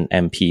dozen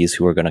MPs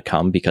who were going to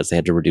come because they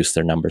had to reduce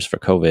their numbers for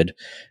COVID,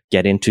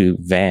 get into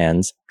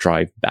vans,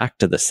 drive back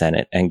to the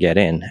Senate and get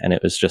in. And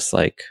it was just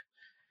like,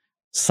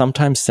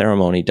 sometimes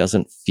ceremony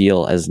doesn't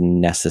feel as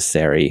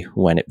necessary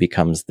when it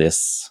becomes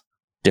this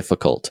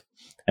difficult.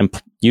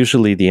 And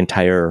usually the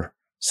entire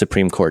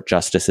Supreme Court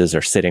justices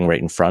are sitting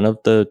right in front of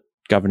the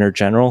Governor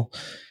General.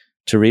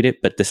 to read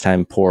it, but this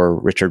time poor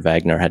Richard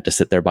Wagner had to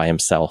sit there by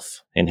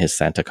himself in his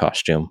Santa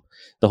costume.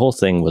 The whole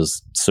thing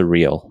was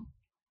surreal.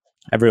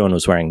 Everyone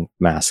was wearing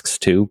masks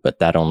too, but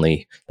that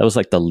was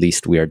like the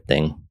least weird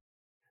thing.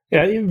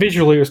 Yeah,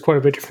 visually it was quite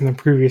a bit different than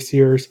previous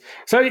years.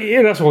 So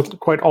it also wasn't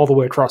quite all the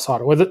way across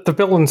Ottawa. The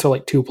buildings are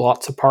like 2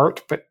 blocks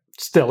apart, but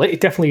still,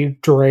 it definitely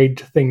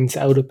dragged things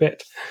out a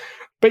bit.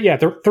 But yeah,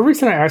 the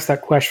reason I asked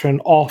that question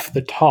off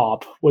the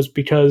top was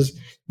because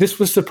this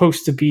was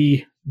supposed to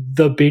be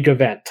the big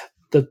event,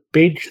 the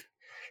big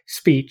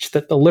speech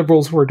that the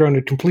Liberals were going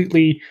to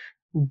completely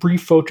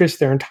refocus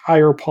their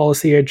entire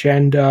policy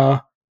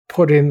agenda,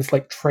 put in this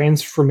like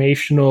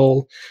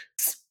transformational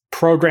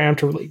program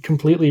to really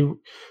completely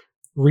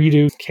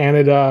redo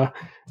Canada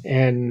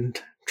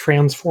and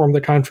transform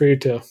the country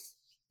to,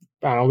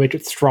 I don't know, make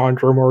it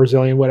stronger, more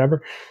resilient,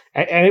 whatever.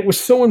 And it was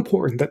so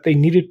important that they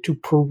needed to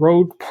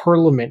prorogue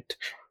Parliament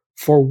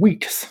for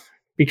weeks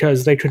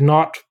because they could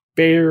not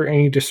bear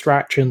any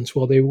distractions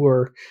while they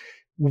were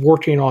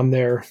working on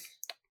their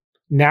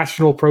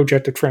national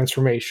project of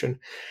transformation.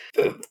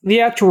 The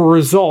actual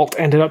result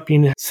ended up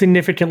being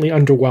significantly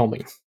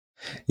underwhelming.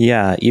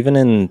 Yeah, even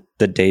in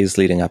the days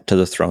leading up to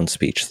the throne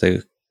speech,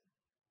 the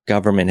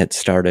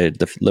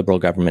Liberal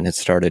government had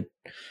started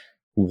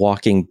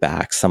walking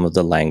back some of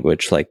the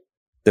language. Like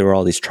there were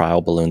all these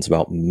trial balloons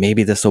about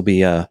maybe this will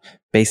be a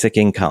basic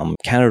income.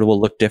 Canada will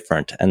look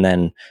different. And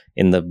then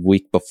in the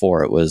week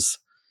before it was,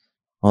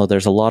 well,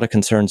 there's a lot of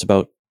concerns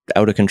about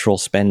out of control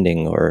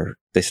spending, or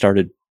they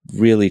started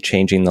really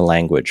changing the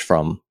language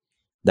from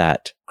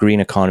that green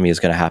economy is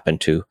going to happen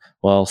to,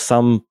 well,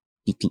 some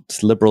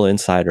Liberal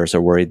insiders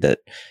are worried that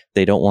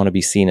they don't want to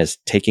be seen as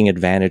taking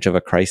advantage of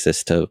a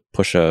crisis to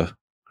push a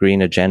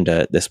green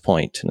agenda at this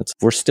point. And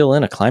we're still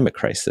in a climate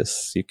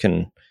crisis. You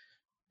can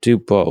do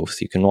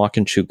both. You can walk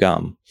and chew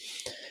gum.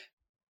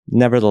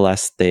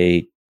 Nevertheless,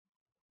 they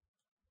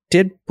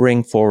did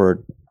bring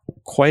forward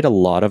quite a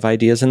lot of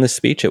ideas in this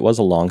speech. It was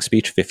a long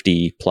speech,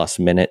 50 plus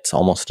minutes,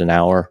 almost an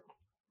hour,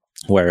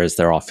 whereas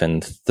they're often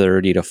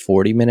 30 to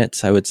 40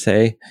 minutes, I would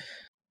say.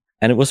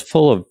 And it was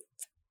full of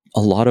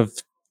a lot of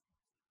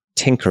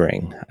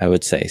tinkering, I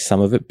would say.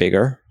 Some of it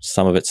bigger,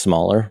 some of it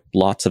smaller.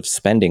 Lots of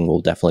spending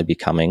will definitely be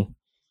coming.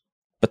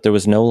 But there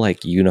was no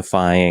like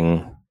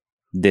unifying,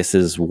 this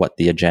is what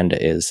the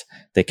agenda is.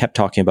 They kept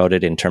talking about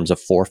it in terms of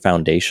 4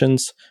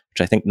 foundations,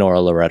 which I think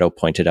Nora Loretto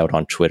pointed out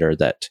on Twitter,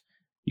 that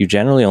you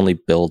generally only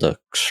build a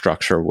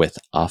structure with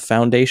a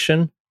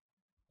foundation,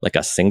 like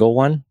a single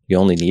one. You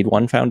only need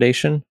one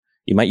foundation.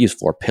 You might use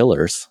 4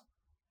 pillars,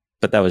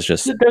 but that was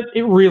just...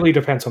 It really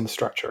depends on the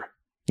structure.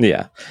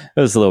 Yeah,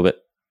 it was a little bit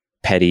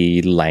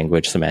petty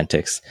language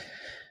semantics.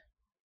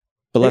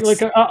 But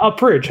like a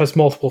bridge has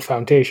multiple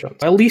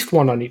foundations, at least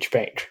one on each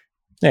page.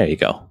 There you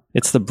go.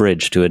 It's the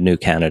bridge to a new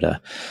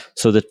Canada.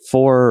 So the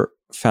 4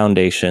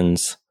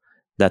 foundations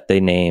that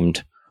they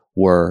named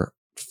were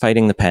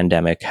fighting the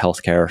pandemic,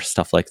 healthcare,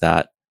 stuff like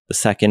that. The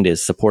second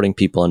is supporting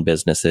people and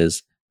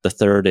businesses. The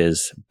third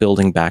is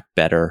building back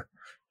better.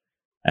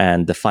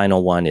 And the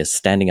final one is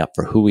standing up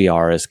for who we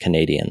are as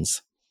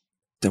Canadians.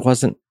 There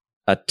wasn't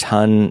a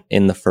ton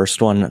in the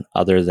first one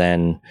other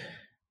than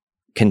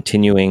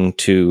continuing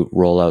to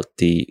roll out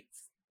the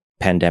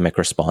pandemic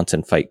response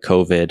and fight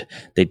COVID.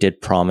 They did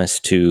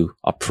promise to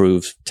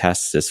approve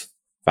tests as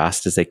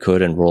fast as they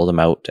could and roll them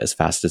out as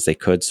fast as they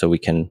could so we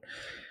can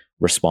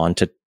respond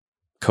to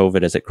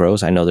COVID as it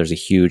grows. I know there's a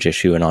huge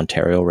issue in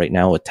Ontario right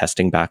now with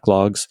testing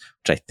backlogs,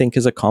 which I think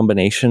is a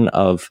combination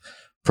of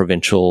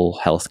provincial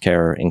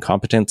healthcare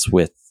incompetence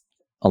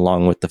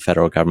along with the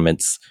federal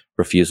government's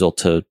refusal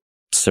to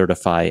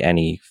certify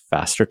any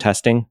faster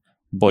testing.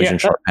 Boys in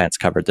short pants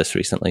covered this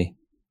recently.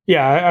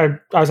 Yeah,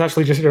 I was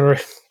actually just going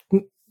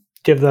to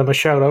give them a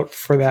shout out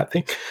for that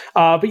thing.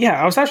 But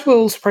yeah, I was actually a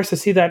little surprised to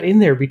see that in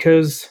there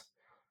because,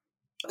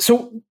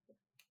 so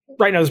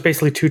right now there's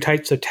basically 2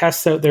 types of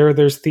tests out there.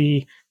 There's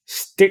the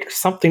stick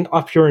something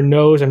up your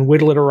nose and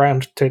whittle it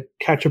around to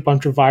catch a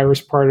bunch of virus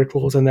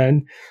particles and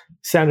then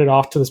send it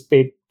off to this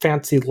big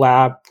fancy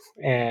lab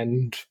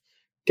and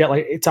get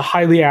it's a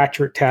highly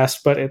accurate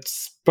test, but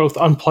it's both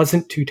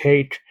unpleasant to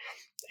take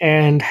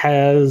and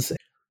has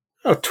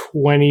a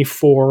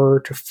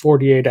 24 to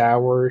 48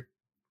 hour,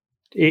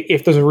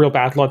 if there's a real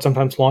backlog,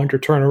 sometimes longer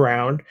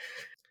turnaround.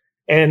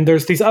 And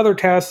there's these other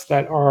tests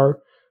that are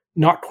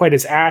not quite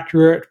as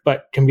accurate,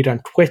 but can be done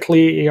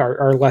quickly,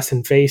 are less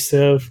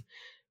invasive.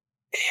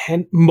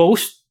 And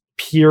most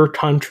peer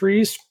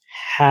countries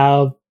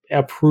have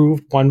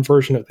approved one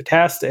version of the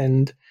test.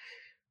 And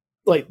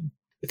the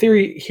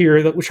theory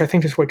here, which I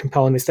think is quite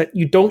compelling, is that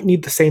you don't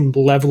need the same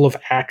level of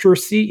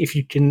accuracy if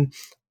you can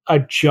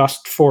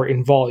adjust for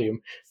in volume.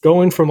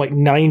 Going from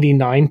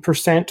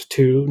 99%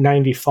 to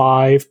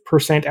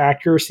 95%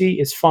 accuracy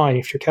is fine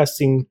if you're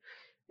testing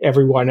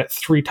everyone at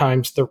 3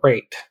 times the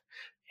rate.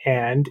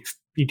 And if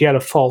you get a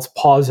false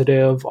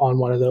positive on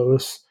one of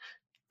those,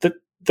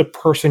 the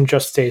person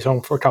just stays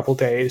home for a couple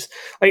days.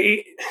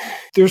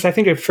 There's, I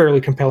think, a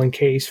fairly compelling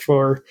case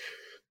for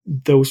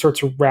those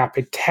sorts of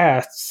rapid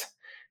tests.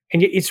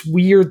 And it's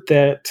weird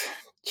that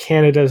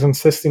Canada is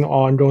insisting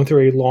on going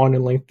through a long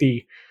and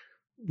lengthy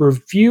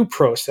review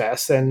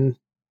process. And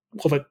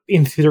well, that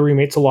in theory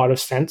makes a lot of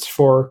sense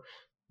for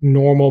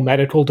normal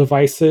medical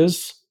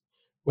devices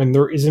when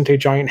there isn't a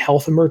giant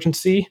health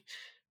emergency.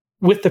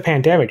 With the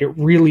pandemic, it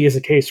really is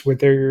a case where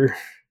there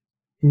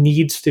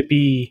needs to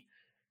be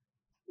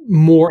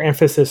more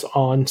emphasis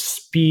on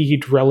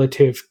speed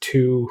relative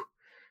to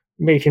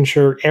making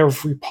sure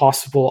every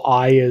possible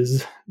I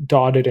is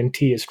dotted and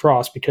T is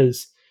crossed,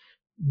 because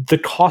the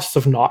costs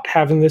of not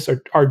having this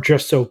are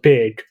just so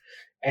big.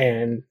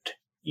 And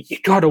you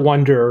gotta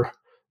wonder,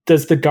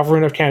 does the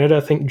government of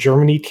Canada think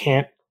Germany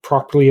can't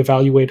properly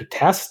evaluate a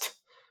test?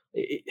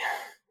 It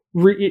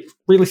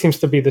really seems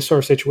to be the sort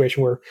of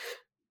situation where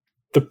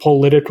the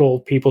political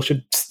people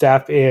should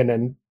step in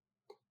and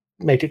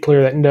make it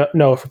clear that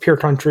no, if peer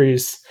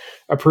countries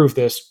approve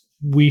this,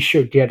 we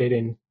should get it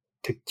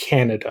into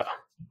Canada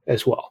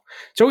as well.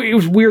 So it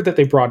was weird that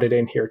they brought it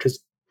in here, because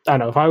I don't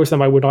know, if I was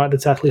them, I would not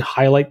exactly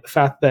highlight the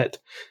fact that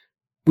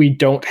we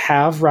don't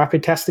have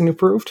rapid testing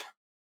approved.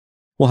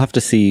 We'll have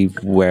to see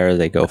where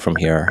they go from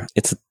here.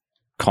 It's a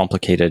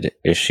complicated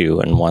issue,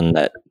 and one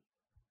that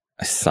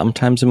I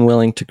sometimes am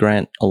willing to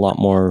grant a lot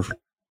more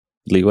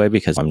leeway,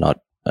 because I'm not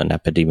an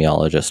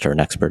epidemiologist or an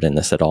expert in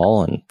this at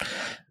all, and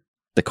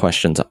the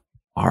questions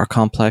are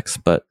complex.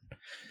 But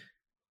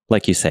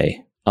like you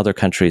say, other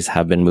countries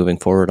have been moving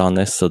forward on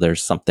this, so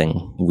there's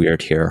something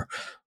weird here.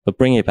 But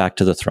bringing it back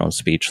to the throne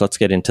speech, let's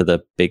get into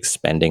the big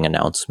spending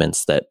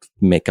announcements that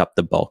make up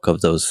the bulk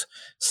of those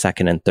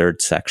second and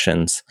third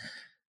sections.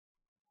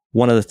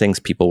 One of the things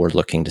people were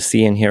looking to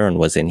see in here and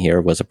was in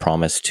here was a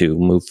promise to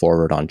move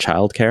forward on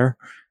childcare.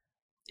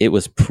 It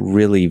was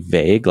really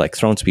vague. Like,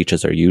 throne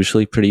speeches are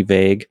usually pretty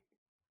vague,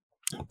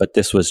 but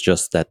this was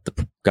just that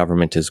the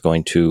government is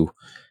going to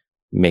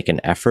make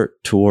an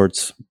effort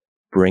towards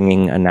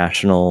bringing a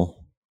national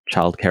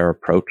childcare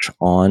approach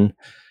on,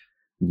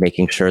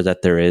 making sure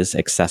that there is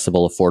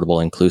accessible,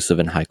 affordable, inclusive,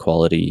 and high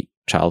quality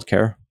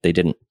childcare. They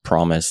didn't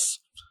promise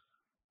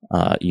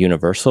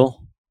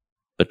universal,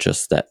 but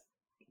just that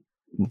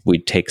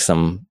we'd take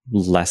some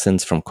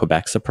lessons from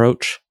Quebec's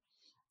approach.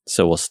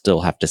 So we'll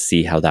still have to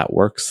see how that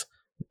works.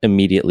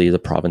 Immediately, the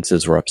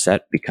provinces were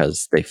upset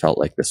because they felt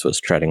like this was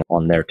treading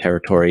on their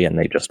territory, and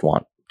they just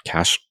want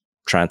cash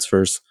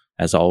transfers,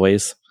 as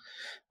always.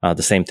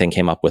 The same thing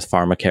came up with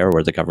pharmacare,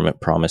 where the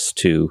government promised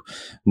to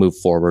move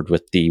forward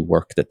with the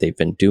work that they've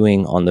been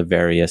doing on the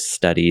various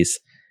studies,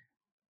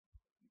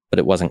 but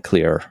it wasn't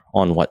clear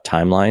on what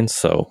timeline.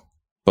 So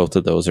both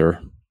of those are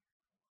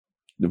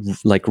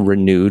like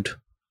renewed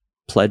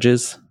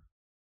pledges.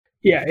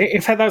 Yeah,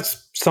 in fact,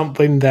 that's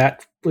something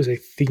that was a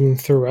theme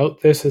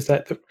throughout this, is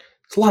that there's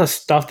a lot of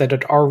stuff that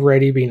had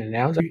already been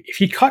announced. If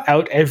you cut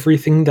out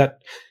everything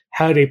that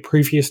had a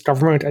previous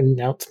government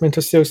announcement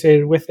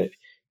associated with it,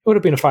 it would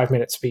have been a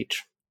 5-minute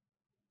speech,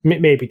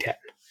 maybe 10.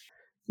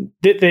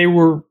 They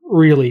were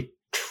really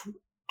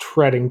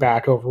treading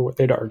back over what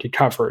they'd already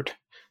covered.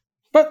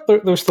 But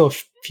there's still a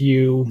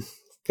few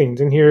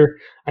things in here.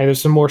 There's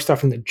some more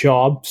stuff in the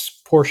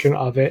jobs portion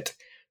of it,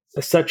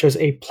 such as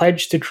a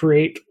pledge to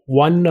create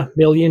 1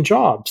 million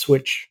jobs,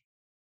 which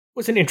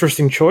was an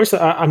interesting choice.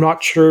 I'm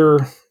not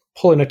sure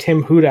pulling a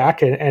Tim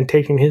Hudak and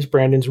taking his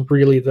brand is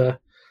really the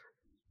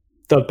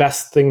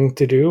best thing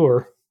to do,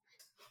 or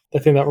the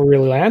thing that will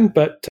really land,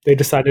 but they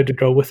decided to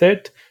go with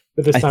it.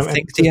 But this time, I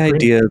think the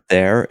idea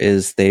there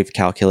is they've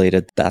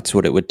calculated that's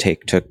what it would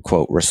take to,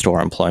 quote, restore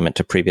employment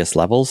to previous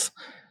levels.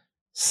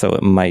 So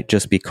it might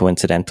just be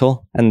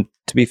coincidental. And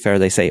to be fair,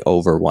 they say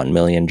over 1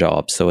 million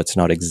jobs, so it's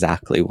not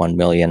exactly 1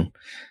 million.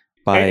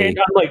 And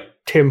unlike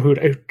Tim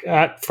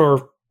Hudak,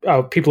 for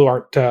people who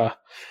aren't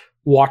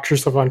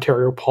watchers of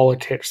Ontario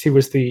politics, he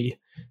was the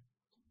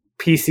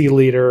PC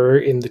leader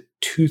in the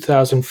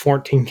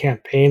 2014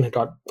 campaign that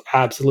got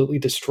absolutely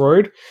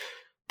destroyed.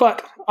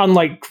 But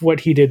unlike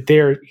what he did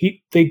there,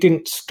 they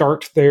didn't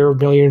start their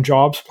million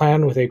jobs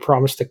plan with a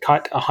promise to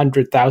cut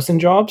 100,000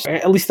 jobs.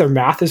 At least their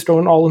math is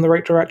going all in the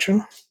right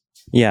direction.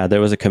 Yeah,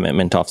 there was a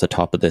commitment off the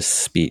top of this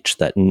speech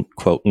that,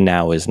 quote,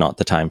 now is not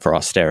the time for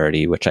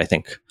austerity, which I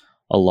think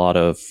a lot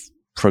of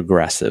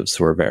progressives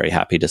were very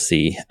happy to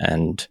see,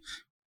 and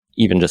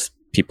even just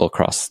people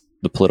across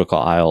the political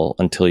aisle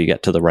until you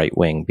get to the right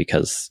wing,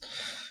 because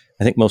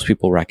I think most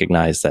people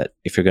recognize that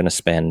if you're going to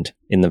spend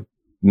in the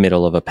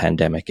middle of a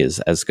pandemic, is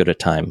as good a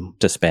time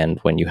to spend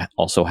when you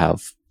also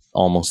have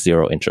almost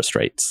zero interest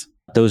rates.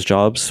 Those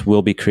jobs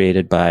will be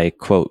created by,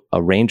 quote,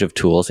 a range of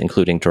tools,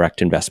 including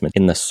direct investment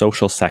in the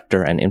social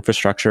sector and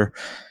infrastructure,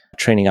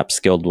 training up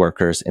skilled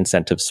workers,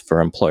 incentives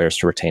for employers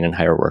to retain and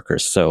hire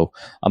workers. So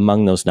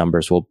among those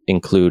numbers will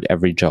include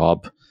every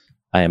job,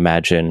 I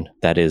imagine,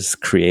 that is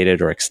created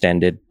or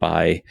extended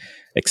by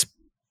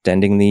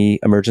extending the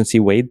emergency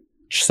wage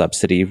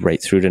subsidy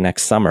right through to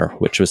next summer,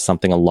 which was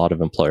something a lot of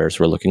employers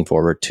were looking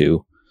forward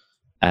to,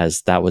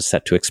 as that was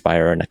set to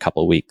expire in a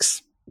couple of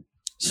weeks.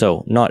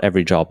 So not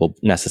every job will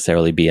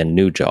necessarily be a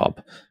new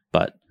job,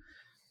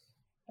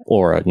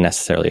 or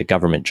necessarily a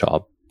government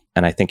job.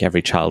 And I think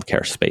every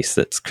childcare space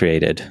that's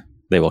created,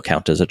 they will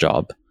count as a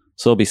job.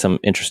 So there'll be some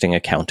interesting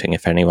accounting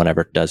if anyone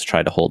ever does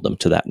try to hold them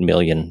to that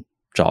million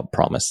job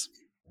promise.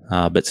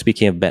 But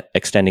speaking of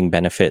extending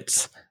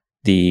benefits,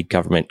 the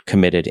government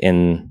committed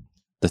in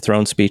the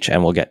throne speech,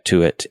 and we'll get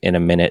to it in a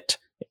minute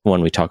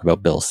when we talk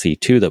about Bill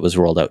C2 that was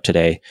rolled out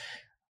today,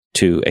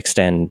 to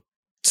extend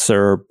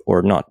CERB,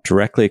 or not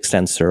directly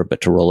extend CERB,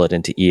 but to roll it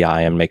into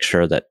EI and make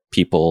sure that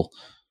people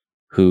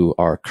who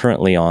are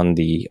currently on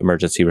the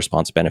emergency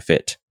response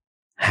benefit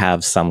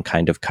have some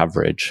kind of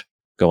coverage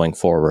going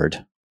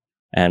forward.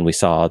 And we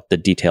saw the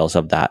details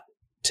of that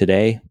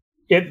today.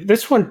 Yeah,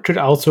 this one could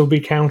also be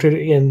counted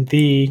in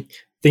the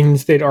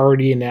things they'd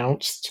already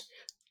announced,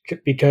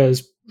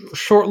 because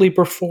shortly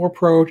before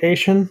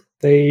prorogation,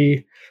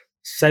 they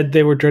said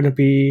they were going to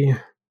be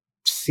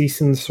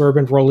ceasing the CERB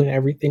and rolling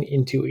everything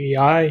into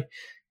EI,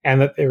 and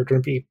that they were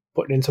going to be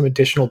putting in some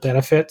additional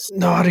benefits.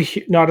 Not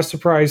a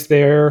surprise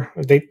there.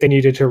 They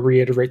needed to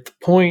reiterate the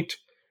point,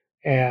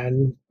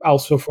 and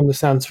also from the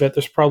sounds of it,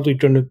 there's probably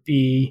going to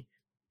be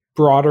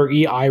broader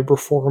EI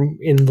reform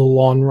in the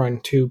long run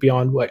too,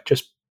 beyond what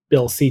just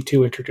Bill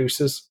C2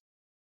 introduces.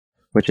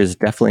 Which is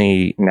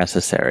definitely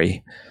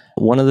necessary.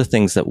 One of the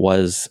things that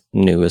was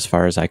new, as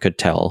far as I could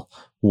tell,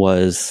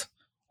 was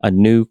a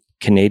new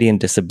Canadian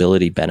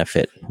disability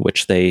benefit,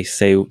 which they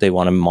say they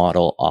want to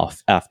model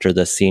off after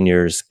the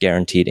seniors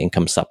guaranteed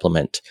income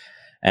supplement.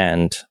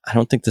 And I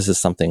don't think this is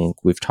something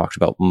we've talked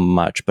about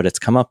much, but it's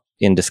come up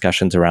in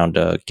discussions around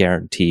a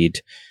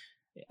guaranteed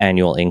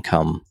annual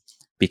income,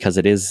 because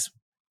it is,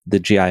 the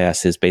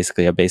GIS is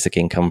basically a basic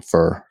income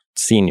for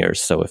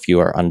seniors. So if you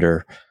are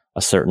under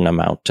a certain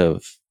amount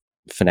of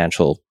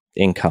financial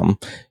income,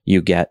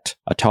 you get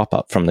a top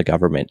up from the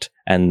government.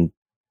 And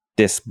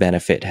this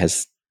benefit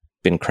has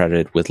been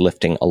credited with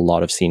lifting a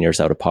lot of seniors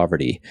out of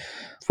poverty.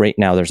 Right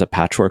now, there's a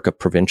patchwork of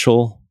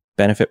provincial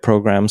benefit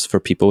programs for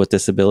people with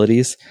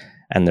disabilities,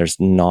 and there's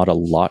not a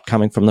lot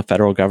coming from the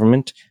federal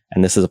government.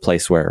 And this is a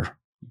place where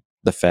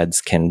the feds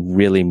can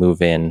really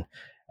move in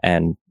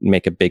and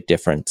make a big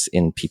difference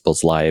in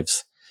people's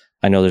lives.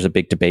 I know there's a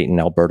big debate in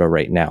Alberta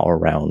right now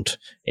around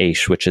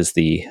AISH, which is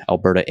the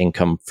Alberta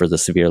Income for the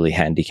Severely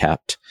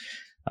Handicapped.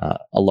 A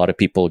lot of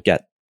people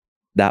get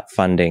that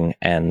funding,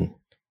 and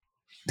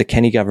the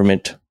Kenney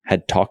government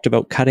had talked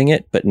about cutting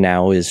it, but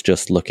now is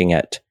just looking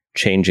at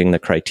changing the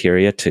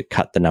criteria to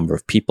cut the number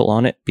of people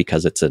on it,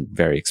 because it's a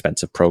very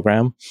expensive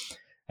program.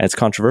 And it's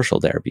controversial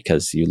there,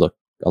 because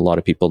a lot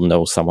of people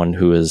know someone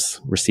who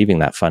is receiving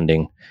that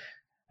funding.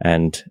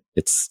 And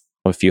it's,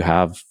 if you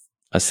have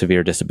a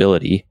severe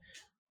disability,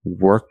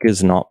 work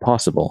is not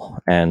possible.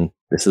 And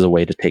this is a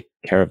way to take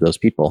care of those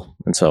people.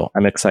 And so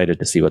I'm excited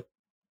to see what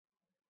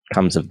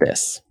comes of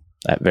this,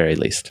 at very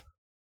least.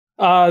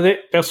 They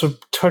also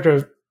took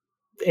to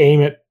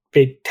aim at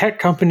big tech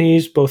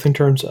companies, both in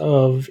terms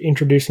of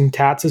introducing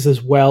taxes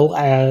as well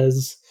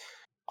as,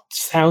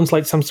 sounds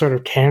like some sort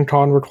of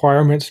Canton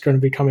requirements going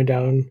to be coming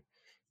down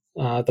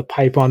the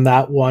pipe on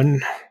that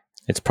one.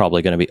 It's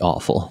probably going to be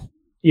awful.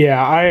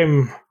 Yeah,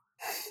 I'm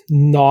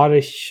not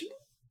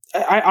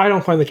I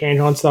don't find the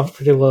Canton stuff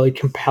particularly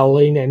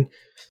compelling, and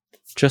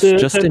just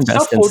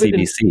invest in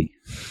CBC.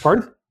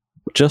 Pardon?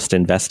 Just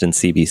invest in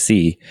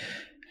CBC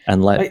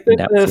and let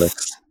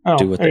Netflix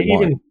do what they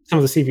want. Even some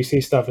of the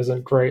CBC stuff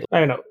isn't great. I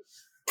don't know.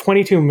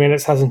 22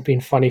 Minutes hasn't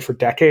been funny for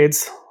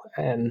decades,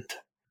 and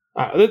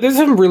there's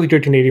some really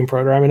good Canadian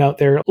programming out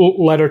there.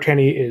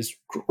 Letterkenny is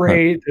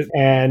great,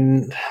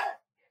 and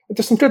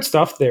there's some good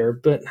stuff there,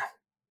 but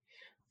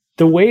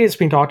the way it's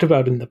been talked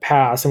about in the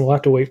past, and we'll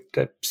have to wait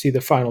to see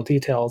the final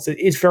details,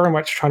 it's very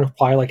much trying to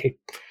apply like a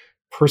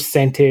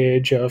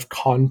percentage of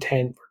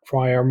content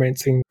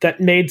requirements, and that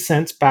made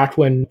sense back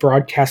when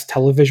broadcast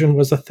television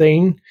was a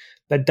thing.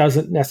 That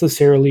doesn't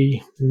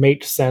necessarily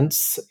make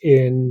sense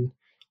in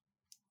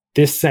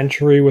this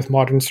century with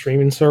modern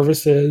streaming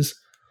services.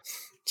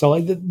 So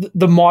like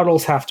the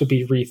models have to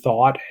be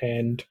rethought,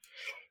 and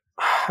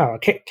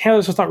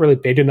Canada's just not really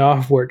big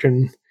enough where it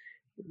can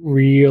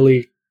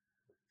really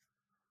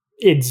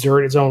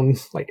exert its own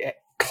like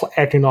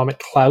economic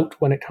clout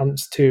when it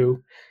comes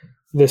to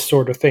this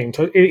sort of thing.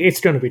 So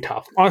it's going to be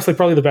tough. Honestly,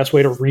 probably the best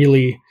way to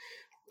really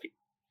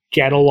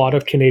get a lot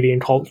of Canadian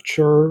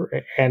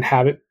culture and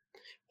have it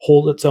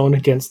hold its own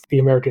against the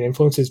American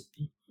influences,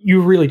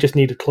 you really just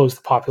need to close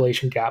the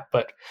population gap.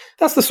 But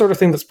that's the sort of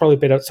thing that's probably a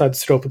bit outside the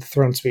scope of the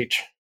throne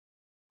speech.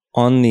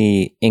 On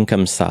the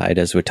income side,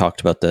 as we talked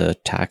about the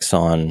tax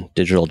on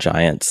digital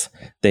giants,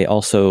 they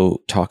also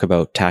talk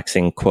about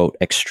taxing, quote,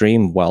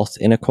 extreme wealth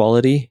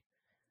inequality,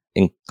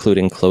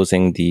 including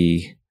closing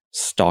the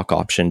stock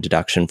option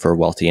deduction for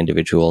wealthy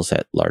individuals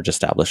at large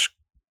established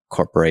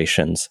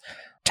corporations.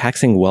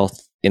 Taxing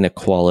wealth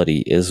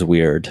inequality is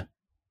weird.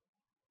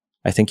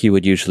 I think you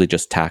would usually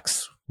just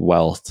tax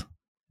wealth.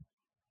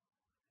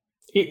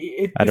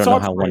 I don't know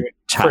how one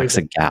tax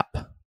a gap.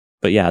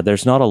 But yeah,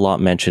 there's not a lot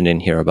mentioned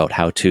in here about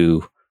how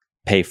to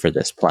pay for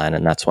this plan,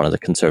 and that's one of the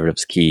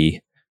Conservatives'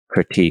 key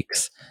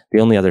critiques. The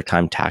only other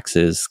time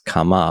taxes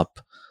come up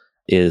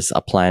is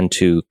a plan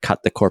to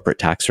cut the corporate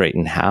tax rate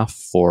in half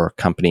for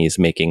companies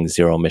making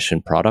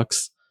zero-emission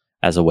products,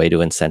 as a way to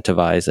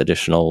incentivize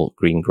additional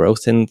green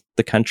growth in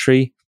the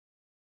country.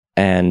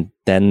 And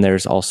then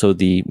there's also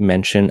the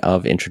mention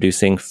of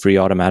introducing free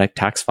automatic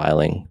tax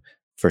filing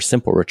for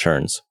simple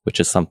returns, which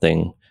is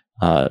something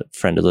a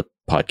friend of the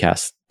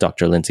podcast,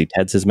 Dr. Lindsay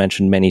Tedds, has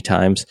mentioned many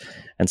times,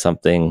 and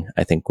something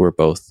I think we're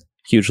both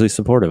hugely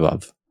supportive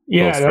of.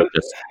 Yeah, both for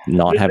just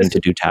not having to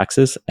do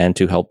taxes and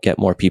to help get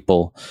more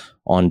people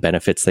on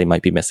benefits they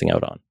might be missing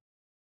out on.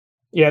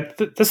 Yeah,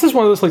 this is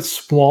one of those like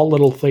small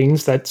little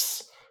things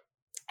that's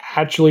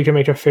actually can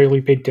make a fairly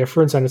big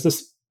difference, and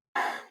it's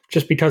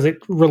just because it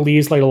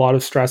relieves like a lot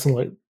of stress and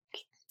like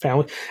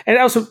family. And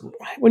also,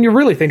 when you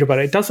really think about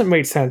it, it doesn't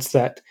make sense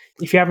that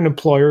if you have an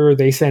employer,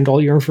 they send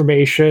all your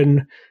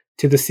information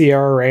to the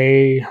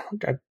CRA.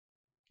 I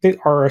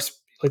think RS,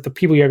 like the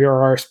people you have your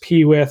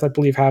RSP with, I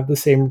believe, have the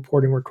same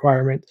reporting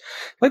requirement.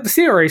 Like the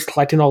CRA is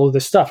collecting all of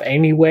this stuff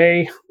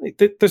anyway.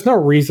 Like, there's no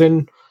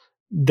reason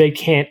they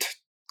can't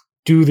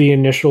do the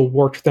initial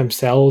work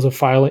themselves of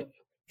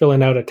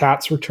filling out a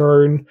tax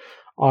return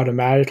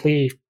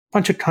automatically. A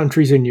bunch of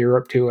countries in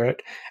Europe do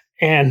it,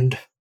 and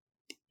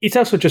it's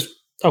also just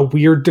a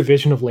weird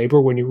division of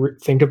labor when you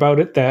think about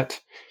it. That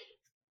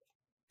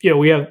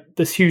we have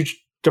this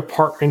huge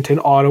department in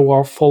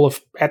Ottawa full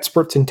of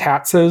experts in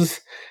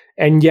taxes,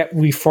 and yet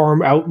we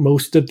farm out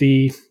most of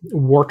the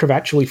work of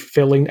actually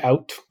filling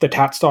out the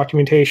tax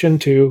documentation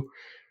to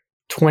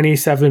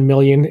 27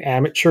 million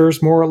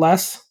amateurs, more or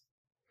less,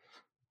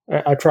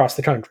 across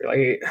the country.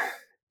 Like,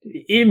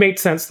 it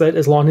makes sense that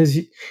as long as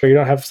you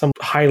don't have some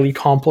highly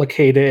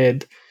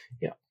complicated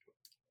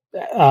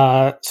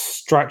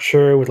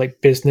structure with like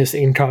business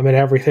income and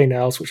everything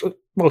else, which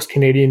most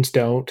Canadians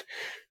don't,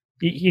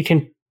 you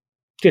can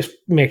just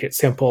make it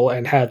simple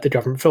and have the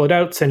government fill it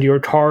out, send you a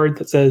card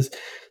that says,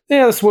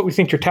 yeah, this is what we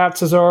think your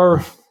taxes are.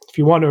 If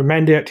you want to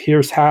amend it,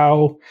 here's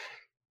how.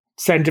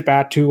 Send it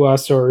back to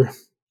us, or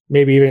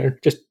maybe even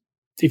just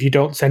if you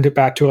don't send it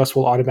back to us,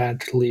 we'll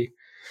automatically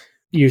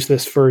use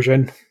this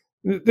version.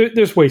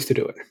 There's ways to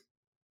do it.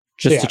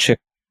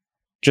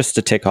 Just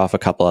to tick off a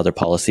couple other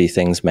policy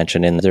things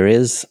mentioned in there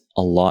is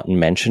a lot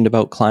mentioned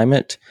about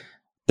climate.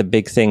 The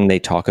big thing they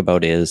talk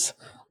about is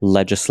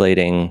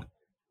legislating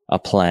a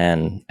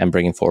plan and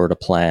bringing forward a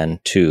plan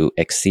to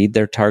exceed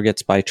their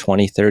targets by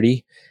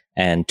 2030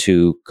 and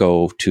to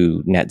go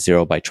to net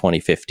zero by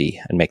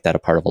 2050 and make that a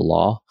part of a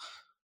law.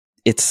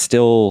 It's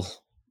still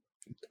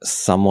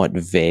somewhat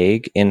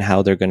vague in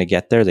how they're going to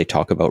get there. They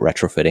talk about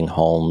retrofitting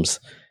homes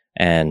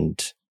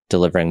and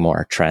delivering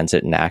more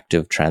transit and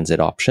active transit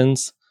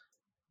options.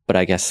 But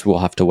I guess we'll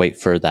have to wait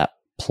for that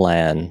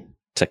plan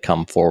to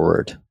come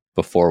forward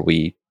before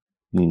we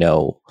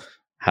know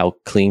how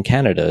Clean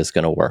Canada is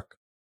going to work.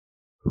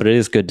 But it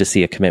is good to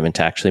see a commitment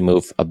to actually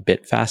move a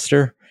bit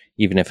faster,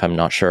 even if I'm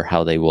not sure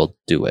how they will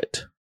do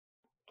it.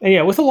 And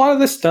yeah, with a lot of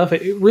this stuff,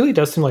 it really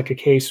does seem like a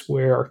case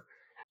where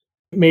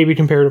maybe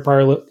compared to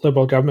prior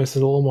Liberal governments,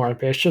 is a little more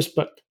ambitious,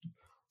 but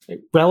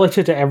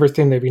relative to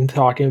everything they've been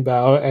talking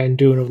about and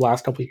doing over the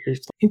last couple of years,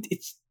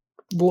 it's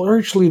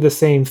largely the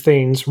same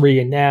things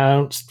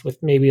re-announced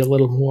with maybe a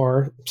little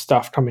more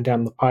stuff coming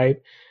down the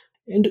pipe.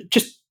 And it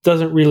just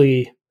doesn't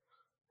really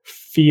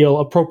feel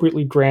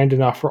appropriately grand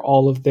enough for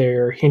all of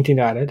their hinting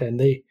at it. And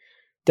they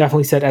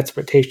definitely set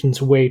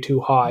expectations way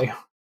too high.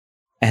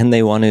 And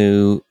they want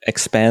to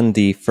expand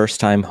the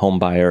first-time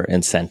homebuyer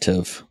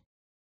incentive.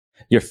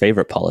 Your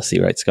favorite policy,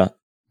 right, Scott?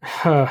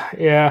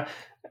 Yeah.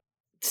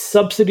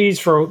 Subsidies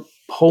for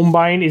home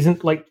buying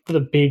isn't like the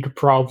big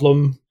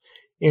problem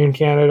in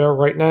Canada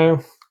right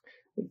now.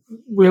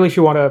 Really, if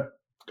you want to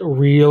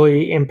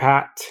really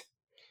impact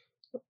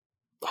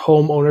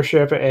home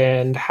ownership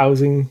and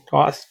housing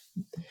costs,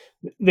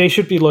 they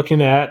should be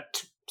looking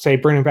at, say,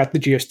 bringing back the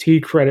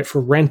GST credit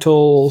for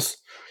rentals,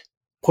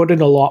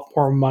 putting a lot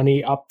more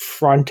money up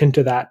front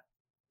into that,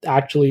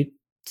 actually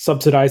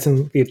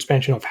subsidizing the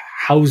expansion of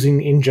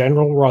housing in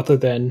general rather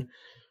than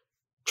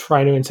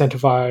trying to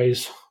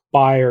incentivize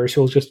buyers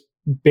who will just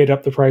bid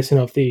up the pricing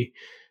of the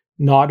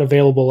not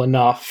available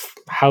enough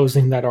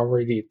housing that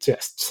already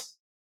exists.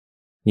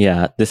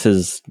 Yeah, this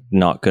is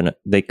not going to...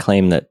 They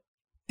claim that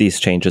these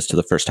changes to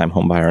the first-time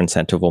homebuyer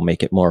incentive will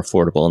make it more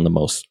affordable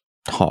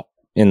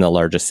in the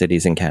largest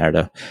cities in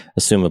Canada,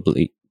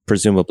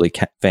 presumably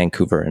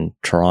Vancouver and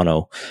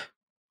Toronto.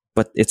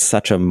 But it's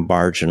such a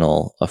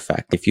marginal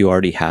effect. If you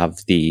already have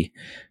the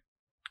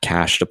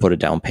cash to put a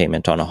down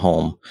payment on a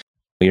home,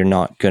 you're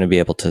not going to be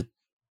able to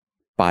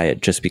buy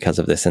it just because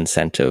of this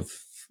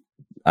incentive.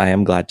 I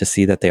am glad to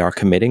see that they are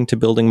committing to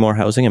building more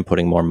housing and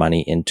putting more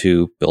money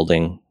into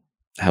building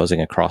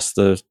housing across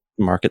the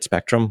market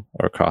spectrum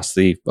or across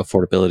the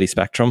affordability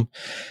spectrum.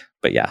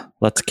 But yeah,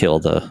 let's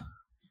kill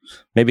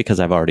maybe because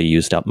I've already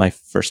used up my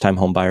first-time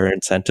homebuyer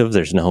incentive,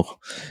 there's no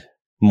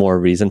more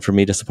reason for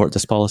me to support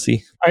this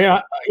policy.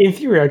 In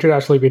theory, I could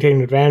actually be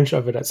taking advantage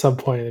of it at some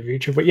point in the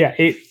future. But yeah,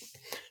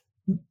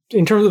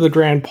 in terms of the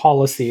grand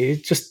policy,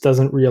 it just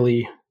doesn't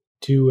really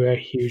do a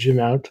huge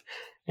amount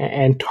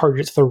and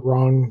targets the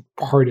wrong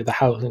part of the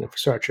housing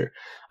infrastructure.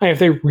 If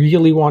they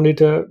really wanted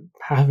to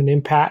have an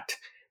impact,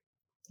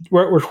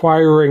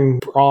 requiring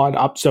broad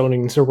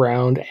upzonings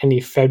around any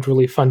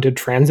federally funded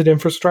transit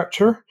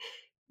infrastructure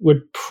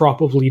would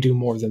probably do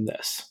more than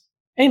this.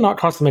 And not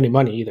cost them any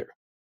money either.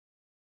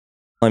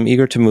 I'm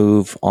eager to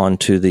move on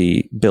to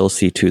the Bill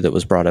C2 that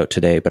was brought out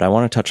today, but I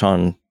want to touch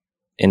on,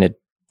 in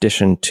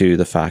addition to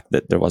the fact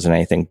that there wasn't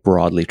anything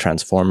broadly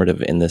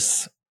transformative in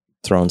this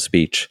throne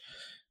speech,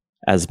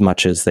 as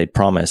much as they'd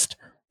promised,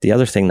 the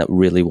other thing that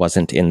really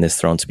wasn't in this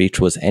throne speech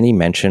was any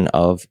mention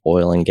of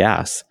oil and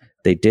gas.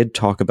 They did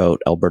talk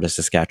about Alberta,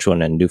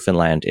 Saskatchewan, and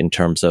Newfoundland in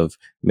terms of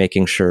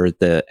making sure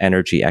the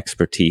energy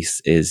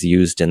expertise is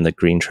used in the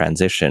green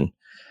transition.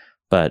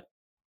 But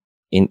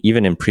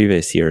even in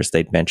previous years,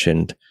 they'd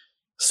mentioned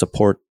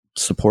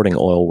supporting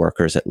oil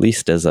workers, at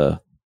least as a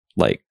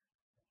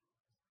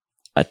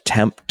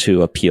attempt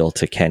to appeal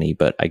to Kenny.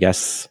 But I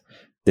guess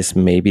this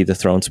may be the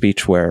throne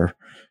speech where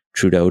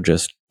Trudeau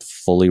just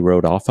fully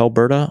wrote off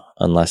Alberta,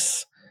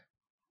 unless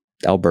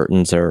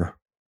Albertans are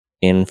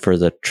in for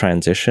the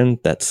transition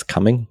that's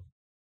coming.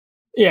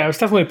 Yeah, it's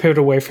definitely a pivot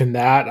away from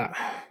that.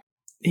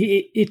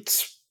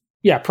 It's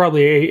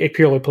probably a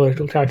purely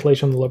political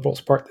calculation on the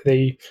Liberals' part.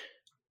 They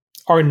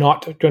are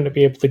not going to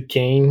be able to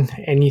gain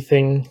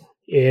anything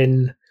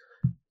in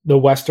the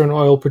Western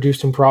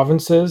oil-producing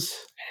provinces,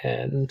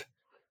 and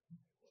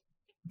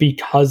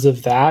because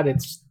of that,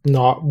 it's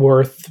not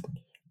worth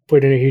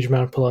putting a huge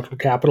amount of political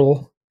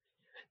capital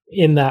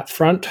in that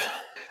front.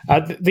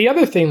 The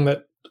other thing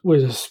that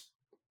was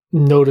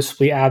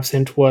noticeably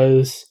absent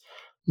was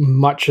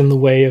much in the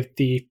way of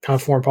the kind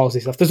of foreign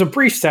policy stuff. There's a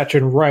brief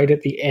section right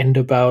at the end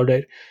about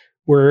it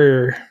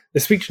where the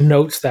speech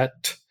notes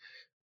that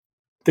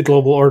the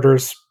global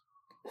order's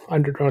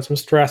undergone some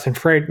stress and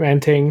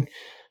fragmenting,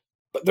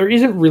 but there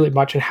isn't really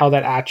much in how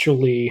that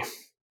actually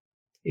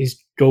is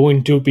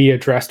going to be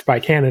addressed by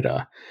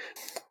Canada.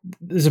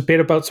 There's a bit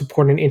about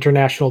supporting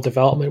international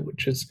development,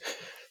 which is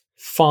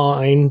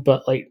fine,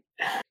 but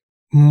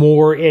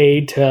more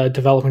aid to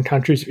developing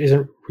countries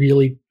isn't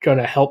really going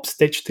to help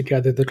stitch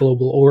together the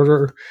global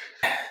order.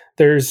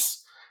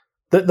 There's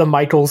the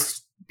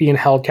Michaels being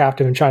held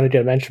captive in China,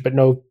 did mention, but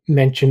no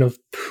mention of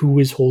who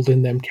is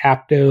holding them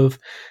captive,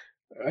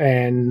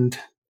 and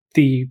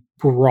the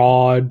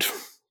broad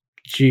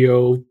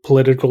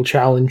geopolitical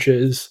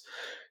challenges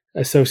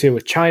associated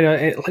with China.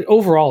 And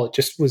overall, it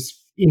just was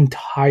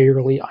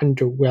entirely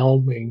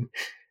underwhelming.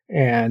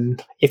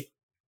 And if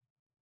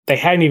they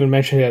hadn't even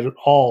mentioned it at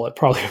all, it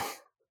probably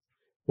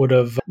would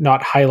have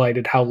not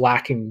highlighted how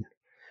lacking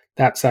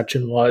that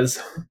section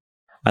was.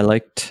 I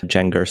liked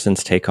Jen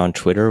Gerson's take on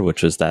Twitter,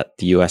 which was that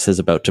the US is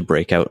about to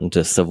break out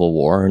into civil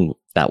war, and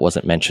that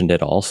wasn't mentioned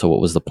at all. So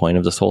what was the point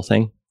of this whole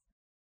thing?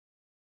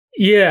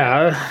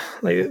 Yeah.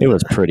 It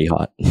was pretty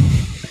hot.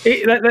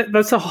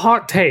 That's a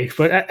hot take,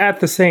 but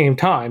at the same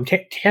time,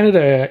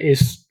 Canada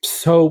is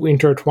so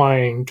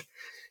intertwined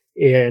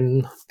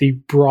in the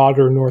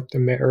broader North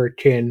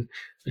American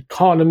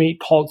economy,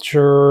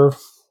 culture,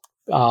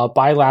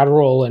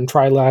 bilateral and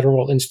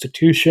trilateral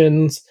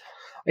institutions.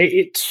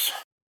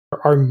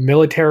 Our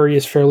military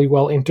is fairly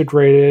well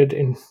integrated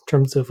in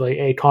terms of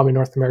a common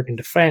North American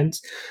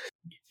defense.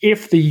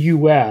 If the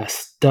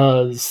US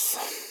does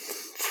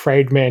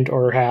fragment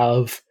or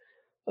have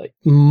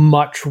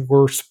much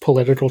worse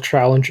political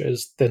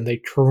challenges than they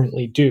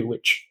currently do,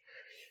 which,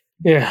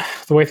 the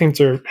way things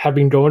have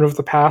been going over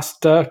the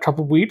past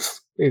couple of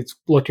weeks, it's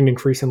looking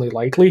increasingly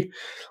likely.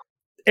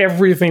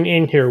 Everything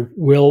in here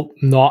will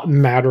not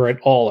matter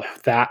at all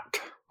if that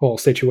whole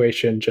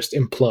situation just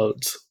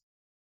implodes.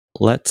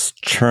 Let's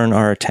turn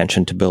our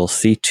attention to Bill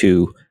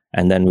C2,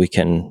 and then we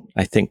can,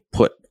 I think,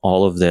 put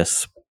all of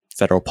this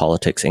federal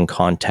politics in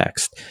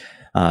context.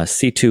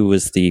 C2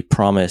 was the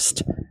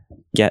promised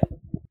get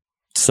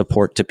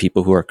support to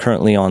people who are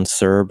currently on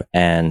CERB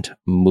and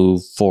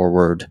move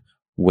forward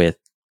with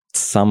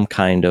some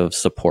kind of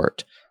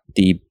support.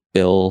 The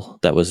bill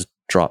that was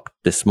dropped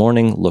this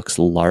morning looks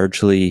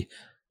largely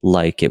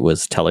like it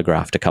was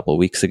telegraphed a couple of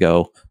weeks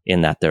ago,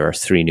 in that there are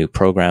 3 new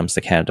programs: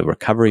 the Canada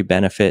Recovery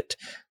Benefit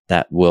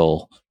that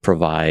will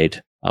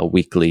provide a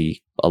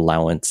weekly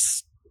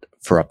allowance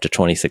for up to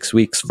 26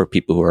 weeks for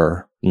people who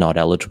are not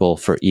eligible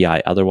for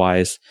EI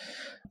otherwise.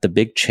 The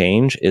big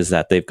change is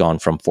that they've gone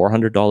from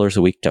 $400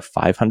 a week to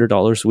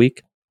 $500 a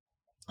week,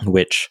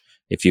 which,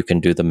 if you can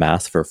do the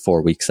math for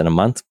 4 weeks in a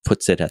month,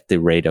 puts it at the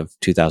rate of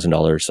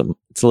 $2,000.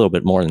 It's a little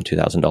bit more than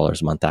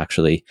 $2,000 a month,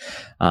 actually,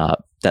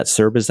 that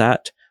CERB is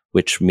at,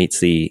 which meets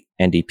the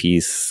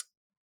NDP's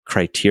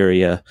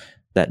criteria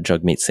that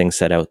Jagmeet Singh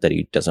set out, that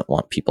he doesn't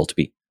want people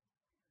to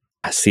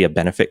see a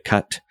benefit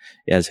cut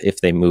as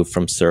if they move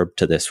from CERB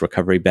to this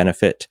recovery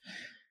benefit.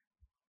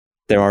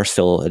 There are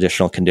still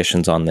additional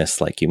conditions on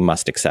this, like you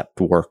must accept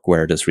work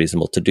where it is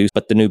reasonable to do.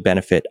 But the new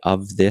benefit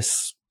of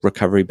this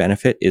recovery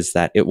benefit is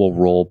that it will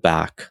roll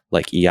back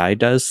like EI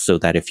does, so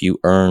that if you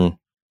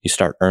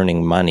start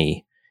earning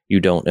money, you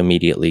don't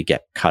immediately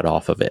get cut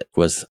off of it. It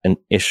was an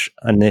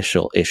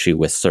initial issue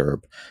with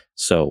CERB.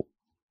 So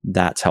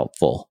that's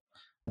helpful.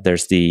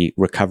 There's the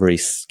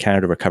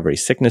Canada Recovery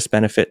Sickness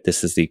Benefit.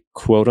 This is the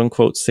quote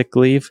unquote sick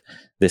leave.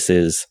 This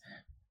is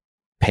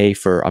pay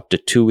for up to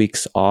 2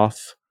 weeks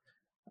off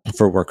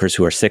for workers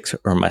who are sick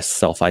or must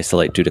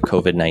self-isolate due to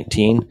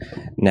COVID-19.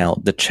 Now,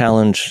 the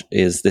challenge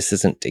is this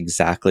isn't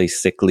exactly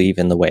sick leave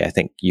in the way I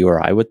think you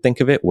or I would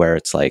think of it, where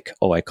it's like,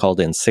 oh, I called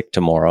in sick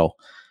tomorrow,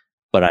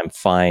 but I'm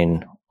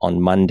fine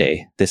on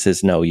Monday. This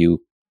is no,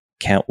 you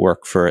can't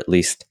work for at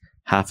least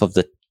half of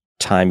the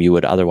time you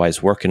would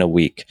otherwise work in a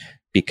week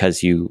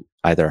because you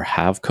either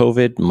have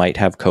COVID, might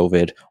have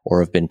COVID, or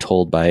have been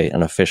told by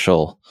an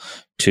official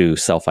to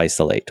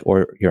self-isolate,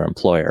 or your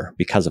employer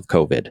because of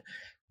COVID.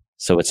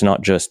 So it's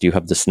not just you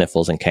have the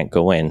sniffles and can't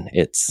go in.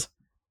 It's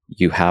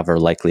you have or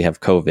likely have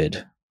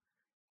COVID.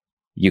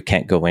 You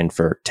can't go in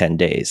for 10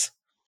 days.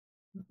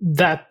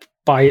 That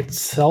by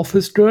itself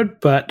is good,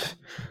 but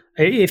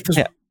if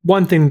there's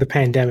one thing the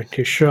pandemic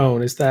has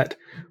shown is that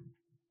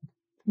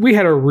we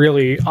had a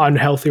really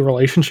unhealthy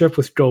relationship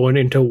with going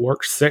into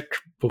work sick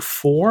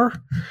before,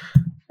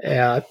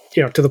 to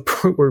the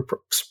point where we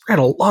spread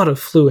a lot of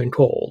flu and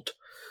cold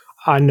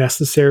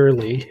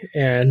unnecessarily,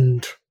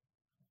 and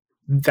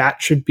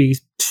that should be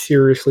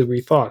seriously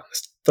rethought.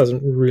 This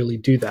doesn't really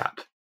do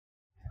that.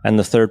 And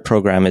the third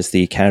program is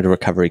the Canada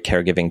Recovery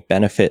Caregiving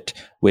Benefit,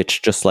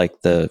 which, just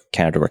like the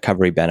Canada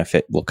Recovery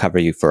Benefit, will cover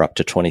you for up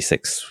to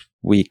 26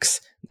 weeks.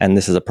 And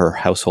this is a per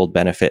household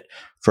benefit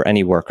for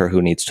any worker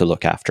who needs to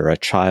look after a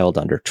child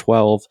under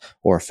 12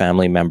 or a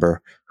family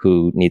member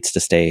who needs to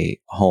stay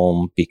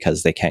home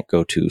because they can't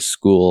go to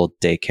school,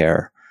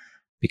 daycare,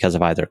 because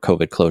of either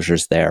COVID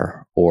closures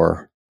there,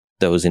 or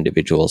those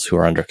individuals who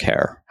are under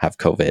care have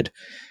COVID,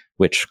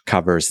 which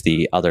covers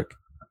the other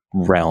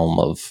realm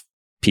of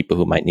people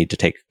who might need to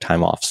take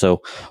time off.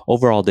 So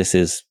overall, this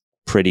is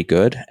pretty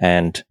good.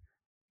 And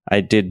I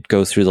did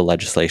go through the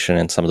legislation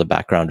and some of the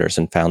backgrounders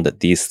and found that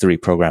these three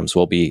programs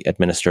will be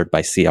administered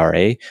by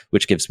CRA,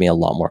 which gives me a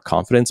lot more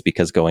confidence,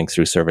 because going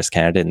through Service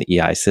Canada and the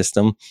EI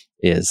system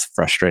is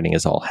frustrating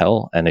as all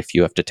hell. And if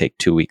you have to take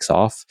 2 weeks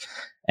off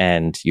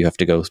and you have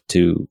to go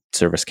to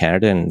Service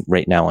Canada, and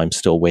right now I'm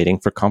still waiting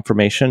for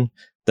confirmation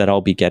that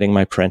I'll be getting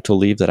my parental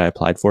leave that I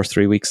applied for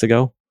 3 weeks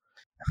ago.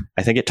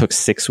 I think it took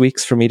 6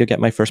 weeks for me to get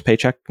my first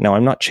paycheck. Now,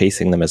 I'm not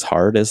chasing them as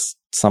hard as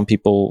some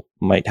people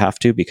might have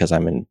to because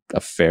I'm in a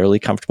fairly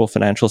comfortable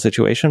financial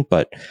situation,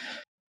 but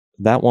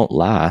that won't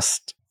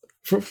last.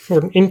 For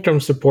an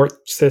income support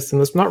system,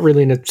 that's not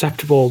really an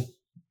acceptable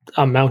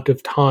amount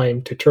of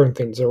time to turn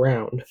things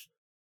around.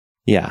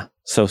 Yeah.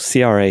 So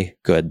CRA,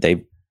 good.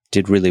 They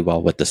did really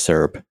well with the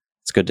CERB.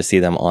 It's good to see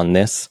them on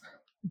this.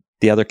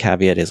 The other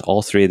caveat is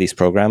all three of these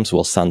programs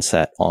will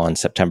sunset on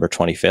September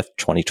 25th,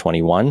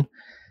 2021.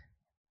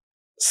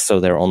 So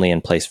they're only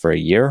in place for a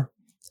year.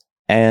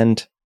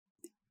 And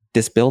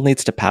this bill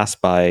needs to pass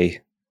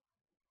by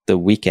the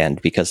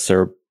weekend because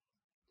CERB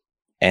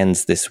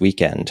ends this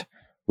weekend,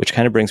 which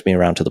kind of brings me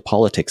around to the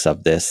politics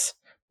of this,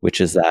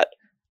 which is that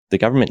the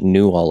government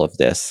knew all of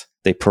this.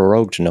 They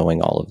prorogued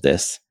knowing all of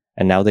this.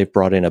 And now they've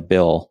brought in a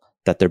bill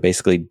that they're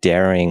basically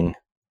daring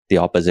the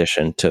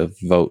opposition to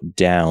vote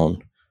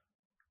down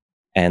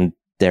and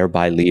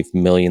thereby leave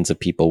millions of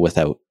people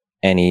without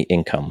any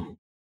income.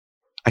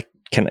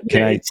 Can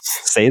I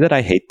say that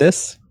I hate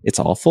this? It's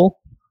awful.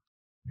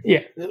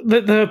 Yeah,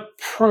 the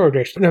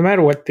protest, no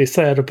matter what they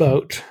said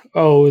about,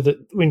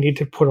 that we need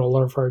to put a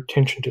lot of our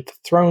attention to the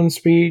throne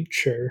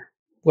speech or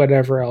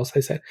whatever else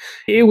they said,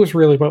 it was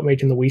really about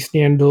making the Wee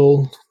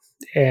scandal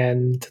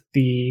and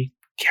the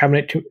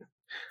cabinet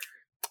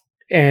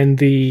and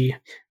the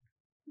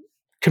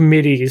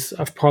committees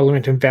of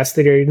Parliament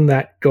investigating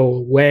that go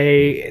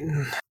away.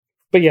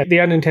 But yeah,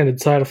 the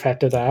unintended side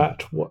effect of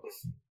that,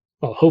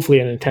 hopefully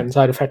an intended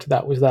side effect of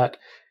that was that,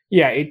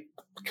 it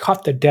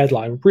cut the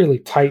deadline really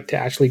tight to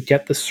actually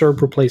get the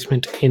CERB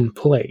replacement in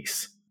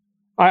place.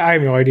 I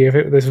have no idea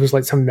if this was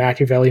like some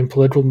Machiavellian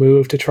political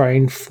move to try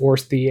and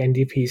force the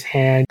NDP's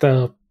hand.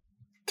 The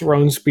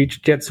throne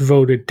speech gets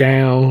voted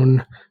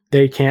down,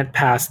 they can't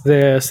pass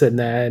this, and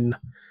then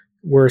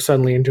we're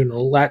suddenly into an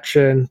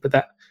election. But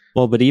that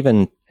might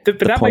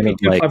be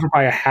too clever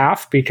by a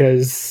half,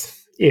 because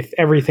if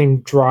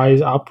everything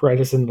dries up right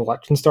as an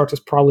election starts,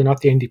 it's probably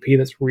not the NDP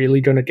that's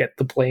really going to get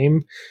the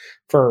blame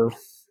for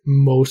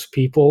most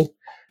people.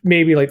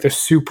 Maybe like the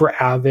super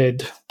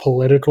avid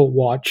political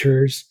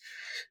watchers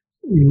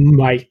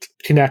might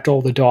connect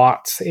all the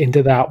dots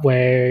into that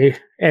way,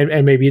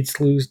 and maybe it's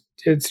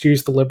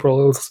used the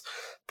Liberals'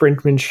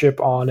 brinkmanship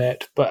on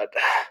it. But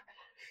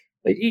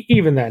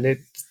even then,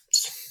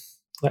 it's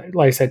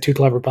like I said, too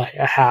clever by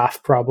a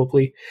half,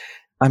 probably.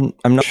 I'm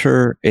not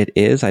sure it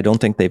is. I don't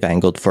think they've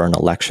angled for an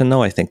election,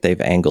 though. I think they've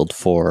angled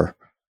for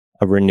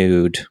a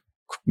renewed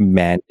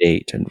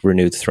mandate and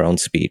renewed throne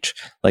speech.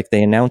 Like,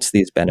 they announced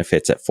these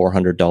benefits at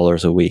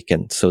 $400 a week,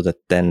 and so that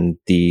then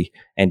the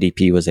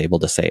NDP was able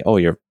to say, oh,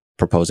 you're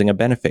proposing a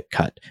benefit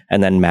cut.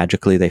 And then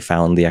magically they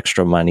found the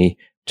extra money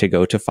to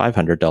go to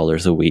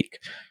 $500 a week,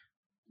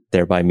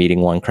 thereby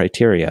meeting one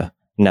criteria.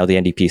 Now, the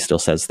NDP still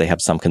says they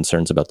have some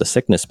concerns about the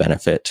sickness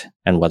benefit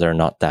and whether or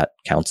not that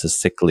counts as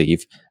sick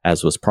leave,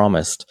 as was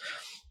promised.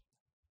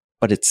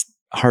 But it's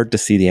hard to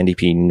see the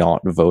NDP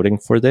not voting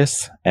for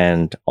this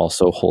and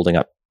also holding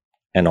up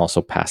and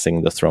also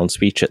passing the throne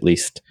speech, at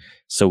least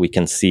so we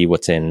can see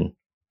what's in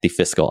the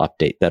fiscal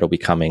update that'll be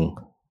coming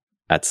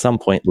at some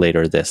point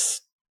later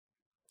this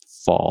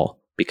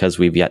fall, because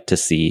we've yet to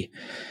see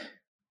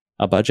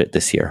a budget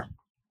this year,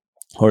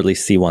 or at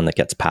least see one that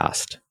gets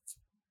passed.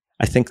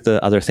 I think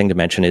the other thing to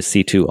mention is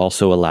Bill C2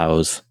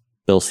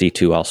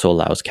 also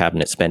allows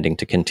cabinet spending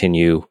to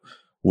continue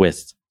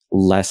with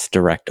less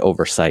direct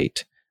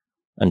oversight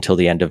until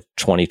the end of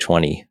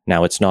 2020.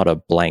 Now, it's not a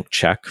blank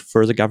check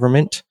for the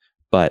government,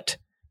 but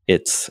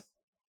it's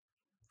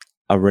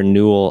a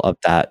renewal of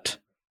that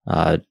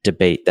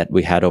debate that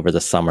we had over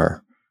the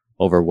summer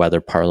over whether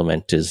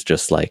Parliament is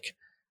just like,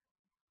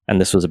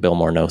 and this was a Bill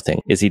Morneau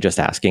thing, is he just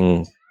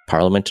asking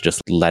Parliament to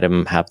just let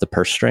him have the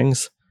purse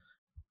strings?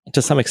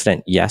 To some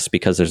extent, yes,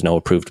 because there's no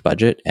approved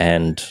budget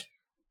and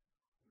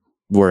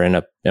we're in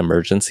an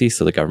emergency,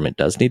 so the government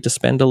does need to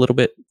spend a little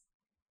bit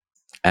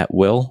at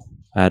will,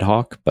 ad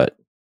hoc, but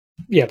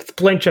yeah, but the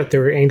blank check they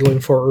were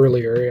angling for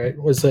earlier,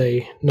 it was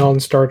a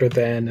non-starter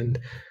then, and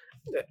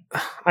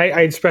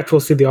I expect we'll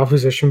see the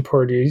opposition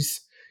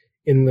parties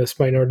in this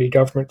minority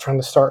government trying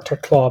to start to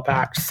claw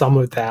back some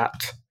of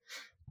that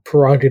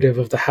prerogative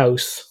of the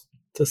House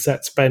to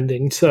set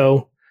spending.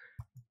 So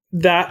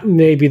that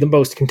may be the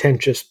most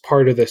contentious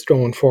part of this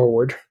going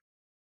forward.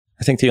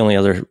 I think the only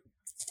other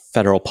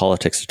federal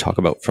politics to talk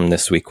about from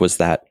this week was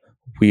that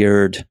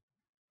weird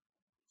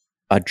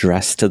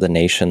address to the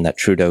nation that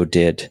Trudeau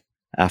did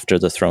after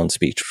the throne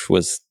speech,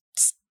 was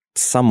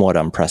somewhat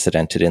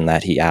unprecedented in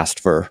that he asked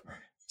for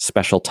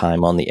special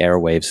time on the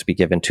airwaves to be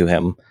given to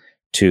him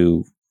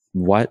to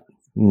what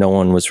no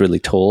one was really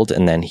told.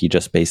 And then he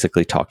just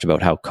basically talked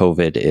about how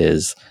COVID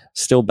is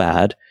still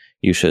bad.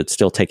 You should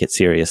still take it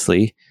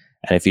seriously.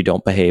 And if you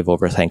don't behave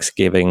over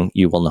Thanksgiving,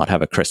 you will not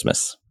have a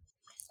Christmas.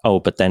 Oh,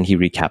 but then he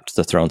recapped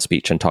the throne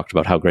speech and talked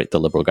about how great the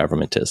Liberal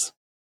government is.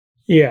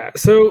 Yeah,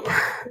 so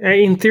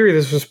in theory,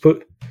 this was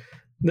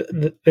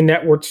the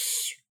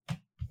networks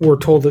were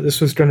told that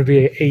this was going to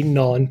be a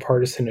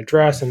non-partisan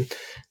address, and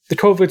the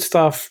COVID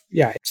stuff,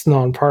 yeah, it's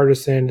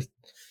non-partisan.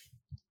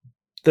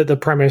 The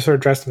Prime Minister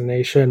addressed the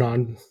nation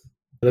on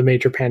the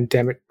major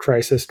pandemic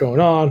crisis going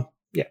on.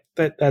 Yeah,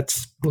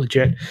 that's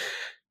legit.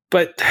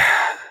 But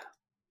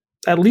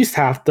at least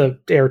half the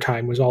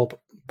airtime was all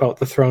about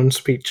the throne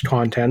speech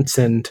contents,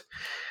 and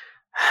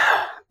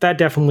that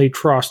definitely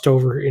crossed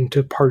over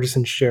into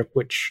partisanship,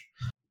 which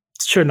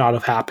should not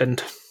have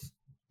happened.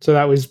 So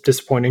that was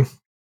disappointing.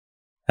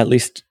 At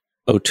least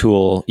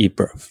O'Toole,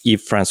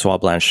 Yves-Francois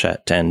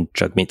Blanchette, and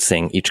Jagmeet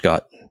Singh each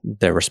got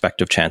their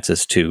respective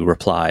chances to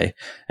reply.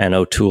 And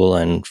O'Toole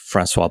and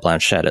Francois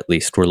Blanchette, at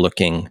least, were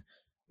looking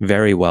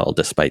very well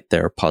despite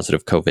their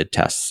positive COVID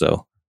tests.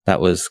 So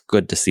that was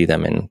good to see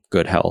them in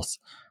good health.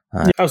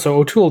 So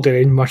O'Toole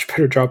did a much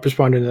better job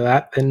responding to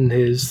that than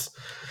his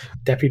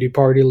deputy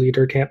party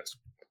leader, Candace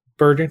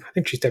Bergen, I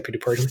think she's deputy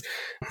party,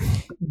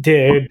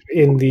 did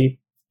in the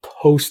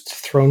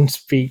post-throne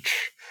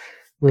speech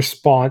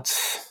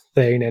response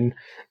thing. And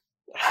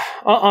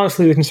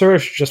honestly, the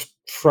Conservatives should just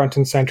front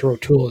and center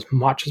O'Toole as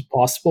much as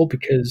possible,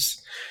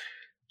 because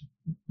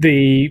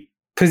the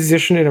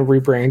position and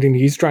rebranding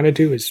he's trying to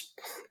do is,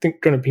 I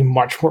think, going to be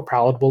much more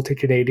palatable to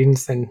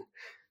Canadians than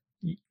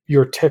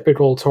your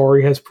typical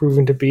Tory has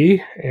proven to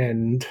be.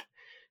 And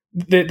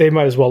they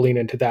might as well lean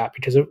into that,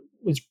 because it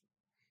was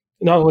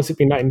not only has it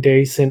been night and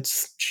day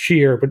since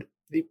Scheer, but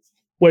it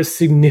was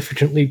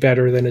significantly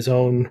better than his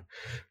own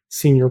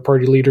senior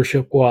party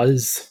leadership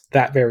was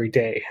that very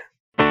day.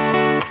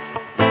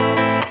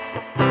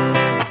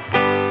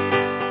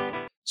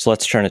 So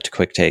let's turn it to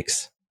quick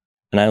takes.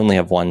 And I only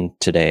have one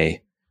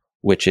today,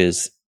 which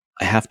is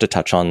I have to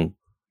touch on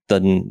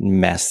the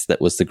mess that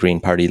was the Green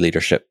Party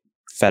leadership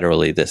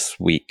federally this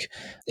week.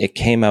 It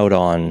came out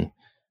on,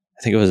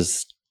 I think it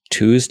was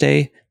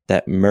Tuesday,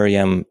 that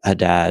Miriam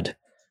Haddad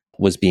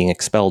was being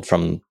expelled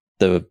from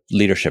the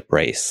leadership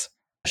race.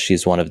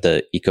 She's one of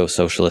the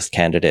eco-socialist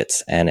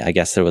candidates. And I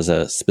guess there was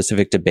a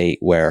specific debate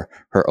where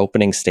her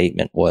opening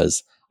statement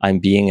was, "I'm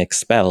being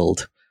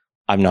expelled.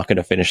 I'm not going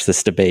to finish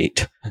this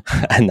debate."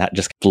 And that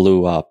just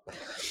blew up.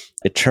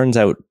 It turns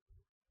out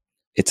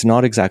it's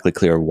not exactly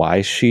clear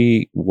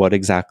what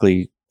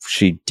exactly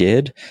she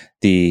did.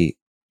 The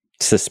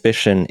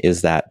suspicion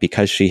is that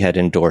because she had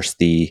endorsed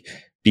the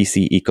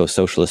BC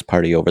Eco-Socialist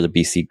Party over the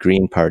BC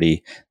Green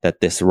Party, that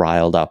this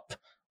riled up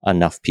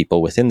enough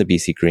people within the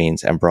BC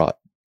Greens and brought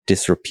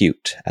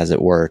disrepute, as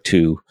it were,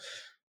 to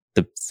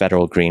the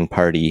federal Green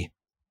Party,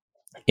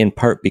 in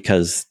part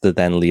because the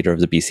then leader of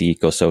the BC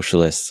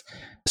Eco-Socialists,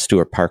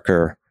 Stuart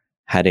Parker,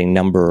 had a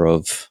number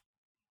of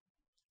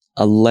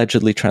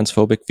allegedly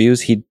transphobic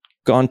views. He'd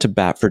gone to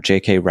bat for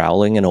J.K.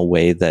 Rowling in a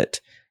way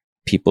that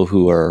people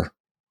who are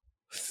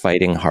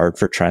fighting hard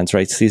for trans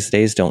rights these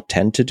days don't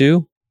tend to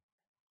do.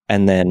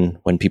 And then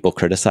when people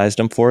criticized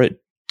him for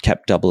it,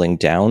 kept doubling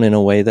down in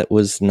a way that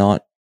was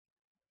not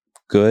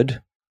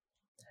good.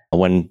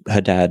 When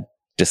Haddad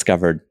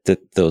discovered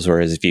that those were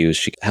his views,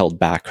 she held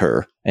back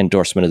her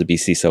endorsement of the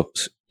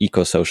BC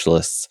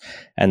Eco-Socialists,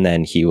 and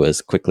then he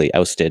was quickly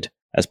ousted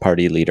as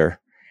party leader.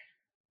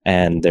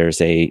 and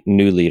there's a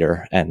new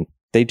leader, and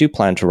they do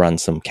plan to run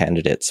some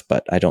candidates,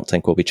 but I don't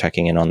think we'll be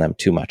checking in on them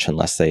too much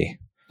unless they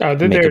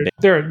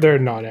they're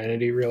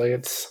non-entity, really.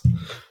 It's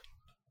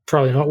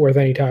probably not worth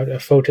any time to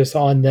focus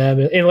on them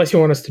unless you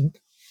want us to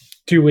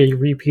do a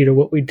repeat of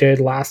what we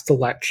did last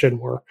election,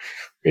 where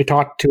we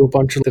talked to a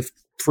bunch of the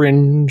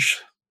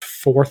fringe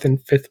fourth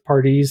and fifth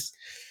parties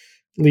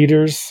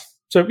leaders.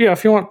 So yeah,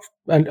 if you want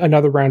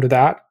another round of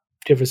that,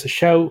 give us a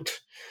shout.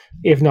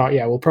 If not,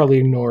 yeah, we'll probably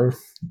ignore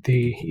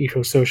the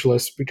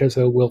eco-socialists because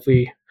it will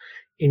be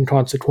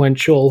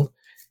inconsequential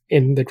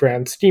in the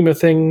grand scheme of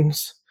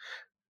things.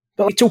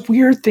 But it's a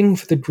weird thing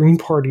for the Green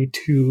Party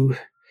to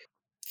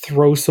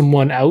throw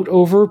someone out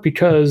over,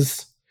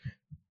 because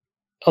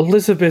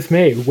Elizabeth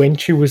May, when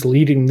she was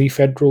leading the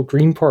federal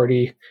Green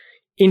Party,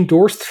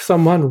 endorsed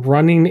someone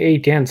running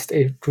against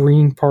a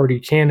Green Party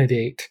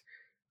candidate,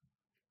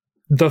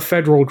 the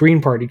federal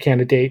Green Party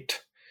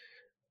candidate.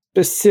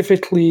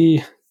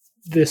 Specifically,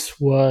 this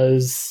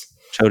was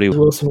Jody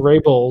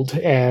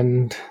Wilson-Raybould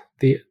and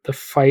the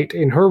fight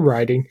in her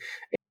riding.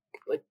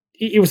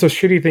 It was a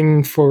shitty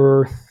thing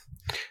for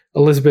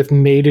Elizabeth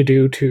May to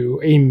do to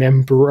a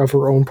member of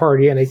her own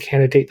party and a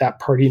candidate that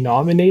party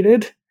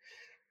nominated.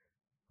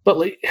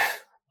 But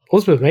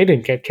Elizabeth May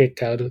didn't get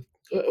kicked out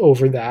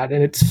over that,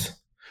 and it's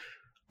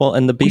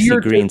and the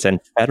BC Greens and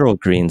federal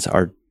Greens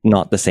are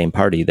not the same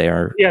party. They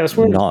are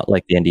not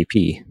like the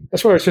NDP.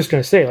 That's what I was just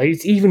going to say.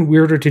 It's even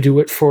weirder to do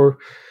it for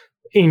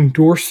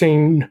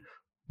endorsing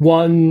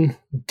one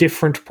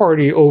different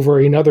party over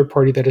another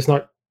party that is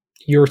not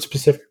your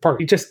specific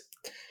party. It just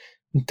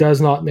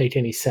does not make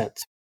any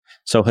sense.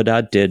 So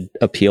Haddad did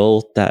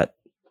appeal that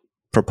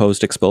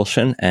proposed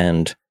expulsion,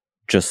 and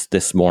just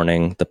this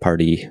morning, the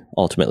party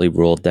ultimately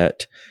ruled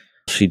that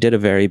she did a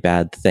very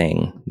bad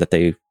thing, that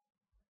they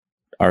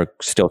are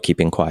still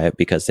keeping quiet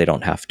because they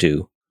don't have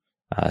to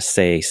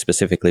say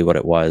specifically what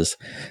it was.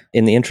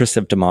 In the interest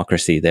of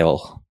democracy,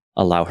 they'll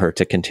allow her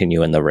to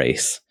continue in the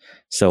race.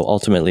 So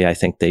ultimately, I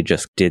think they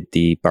just did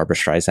the Barbra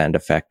Streisand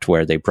effect,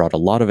 where they brought a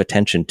lot of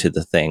attention to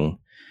the thing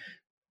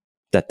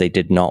that they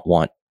did not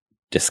want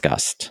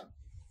discussed.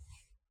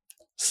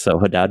 So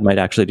Haddad might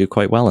actually do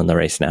quite well in the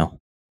race now.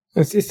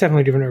 It's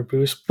definitely given her a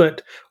boost.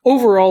 But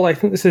overall, I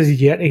think this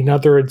is yet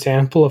another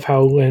example of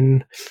how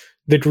when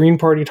the Green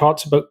Party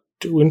talks about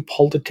doing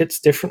politics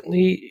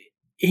differently,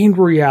 in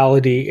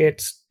reality,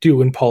 it's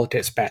doing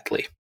politics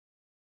badly.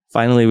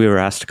 Finally, we were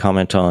asked to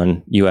comment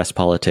on U.S.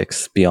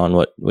 politics beyond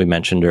what we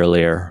mentioned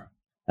earlier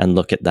and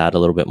look at that a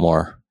little bit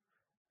more.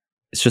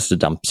 It's just a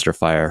dumpster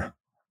fire.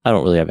 I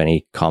don't really have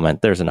any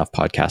comment. There's enough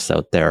podcasts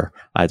out there,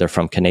 either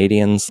from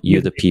Canadians,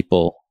 You the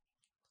People,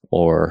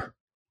 or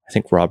I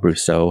think Rob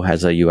Rousseau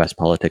has a U.S.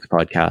 politics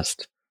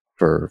podcast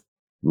for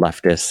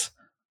leftists,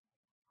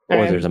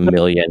 or there's a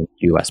million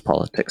U.S.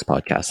 politics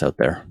podcasts out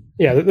there.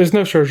 Yeah, there's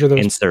no shortage of those.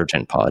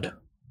 Insurgent Pod.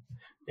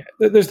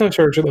 Yeah, there's no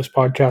shortage of those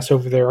podcasts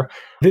over there.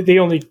 The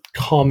only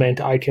comment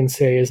I can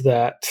say is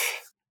that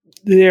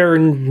they're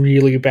in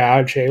really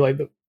bad shape. Like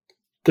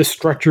the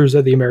structures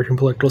of the American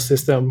political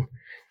system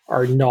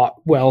are not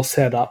well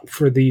set up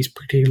for these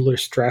particular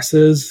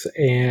stresses,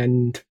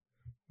 and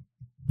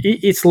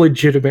it's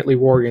legitimately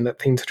worrying that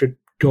things could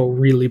go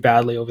really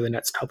badly over the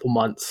next couple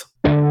months.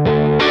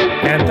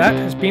 And that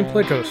has been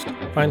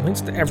Politicoast. Find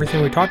links to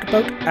everything we talked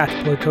about at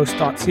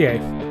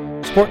politicoast.ca.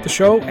 Support the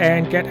show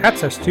and get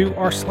access to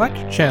our Slack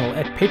channel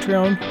at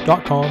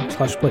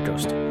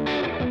patreon.com/Politicoast.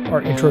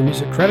 Our intro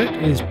music credit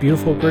is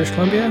Beautiful British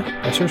Columbia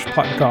by Serge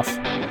Plotnikov.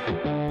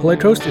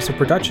 Politicoast is a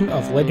production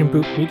of Legend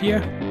Boot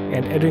Media,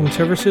 and editing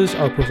services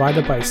are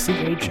provided by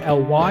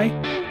CHLY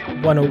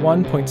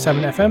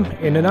 101.7 FM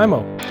in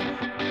Nanaimo.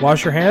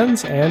 Wash your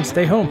hands and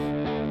stay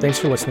home. Thanks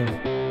for listening.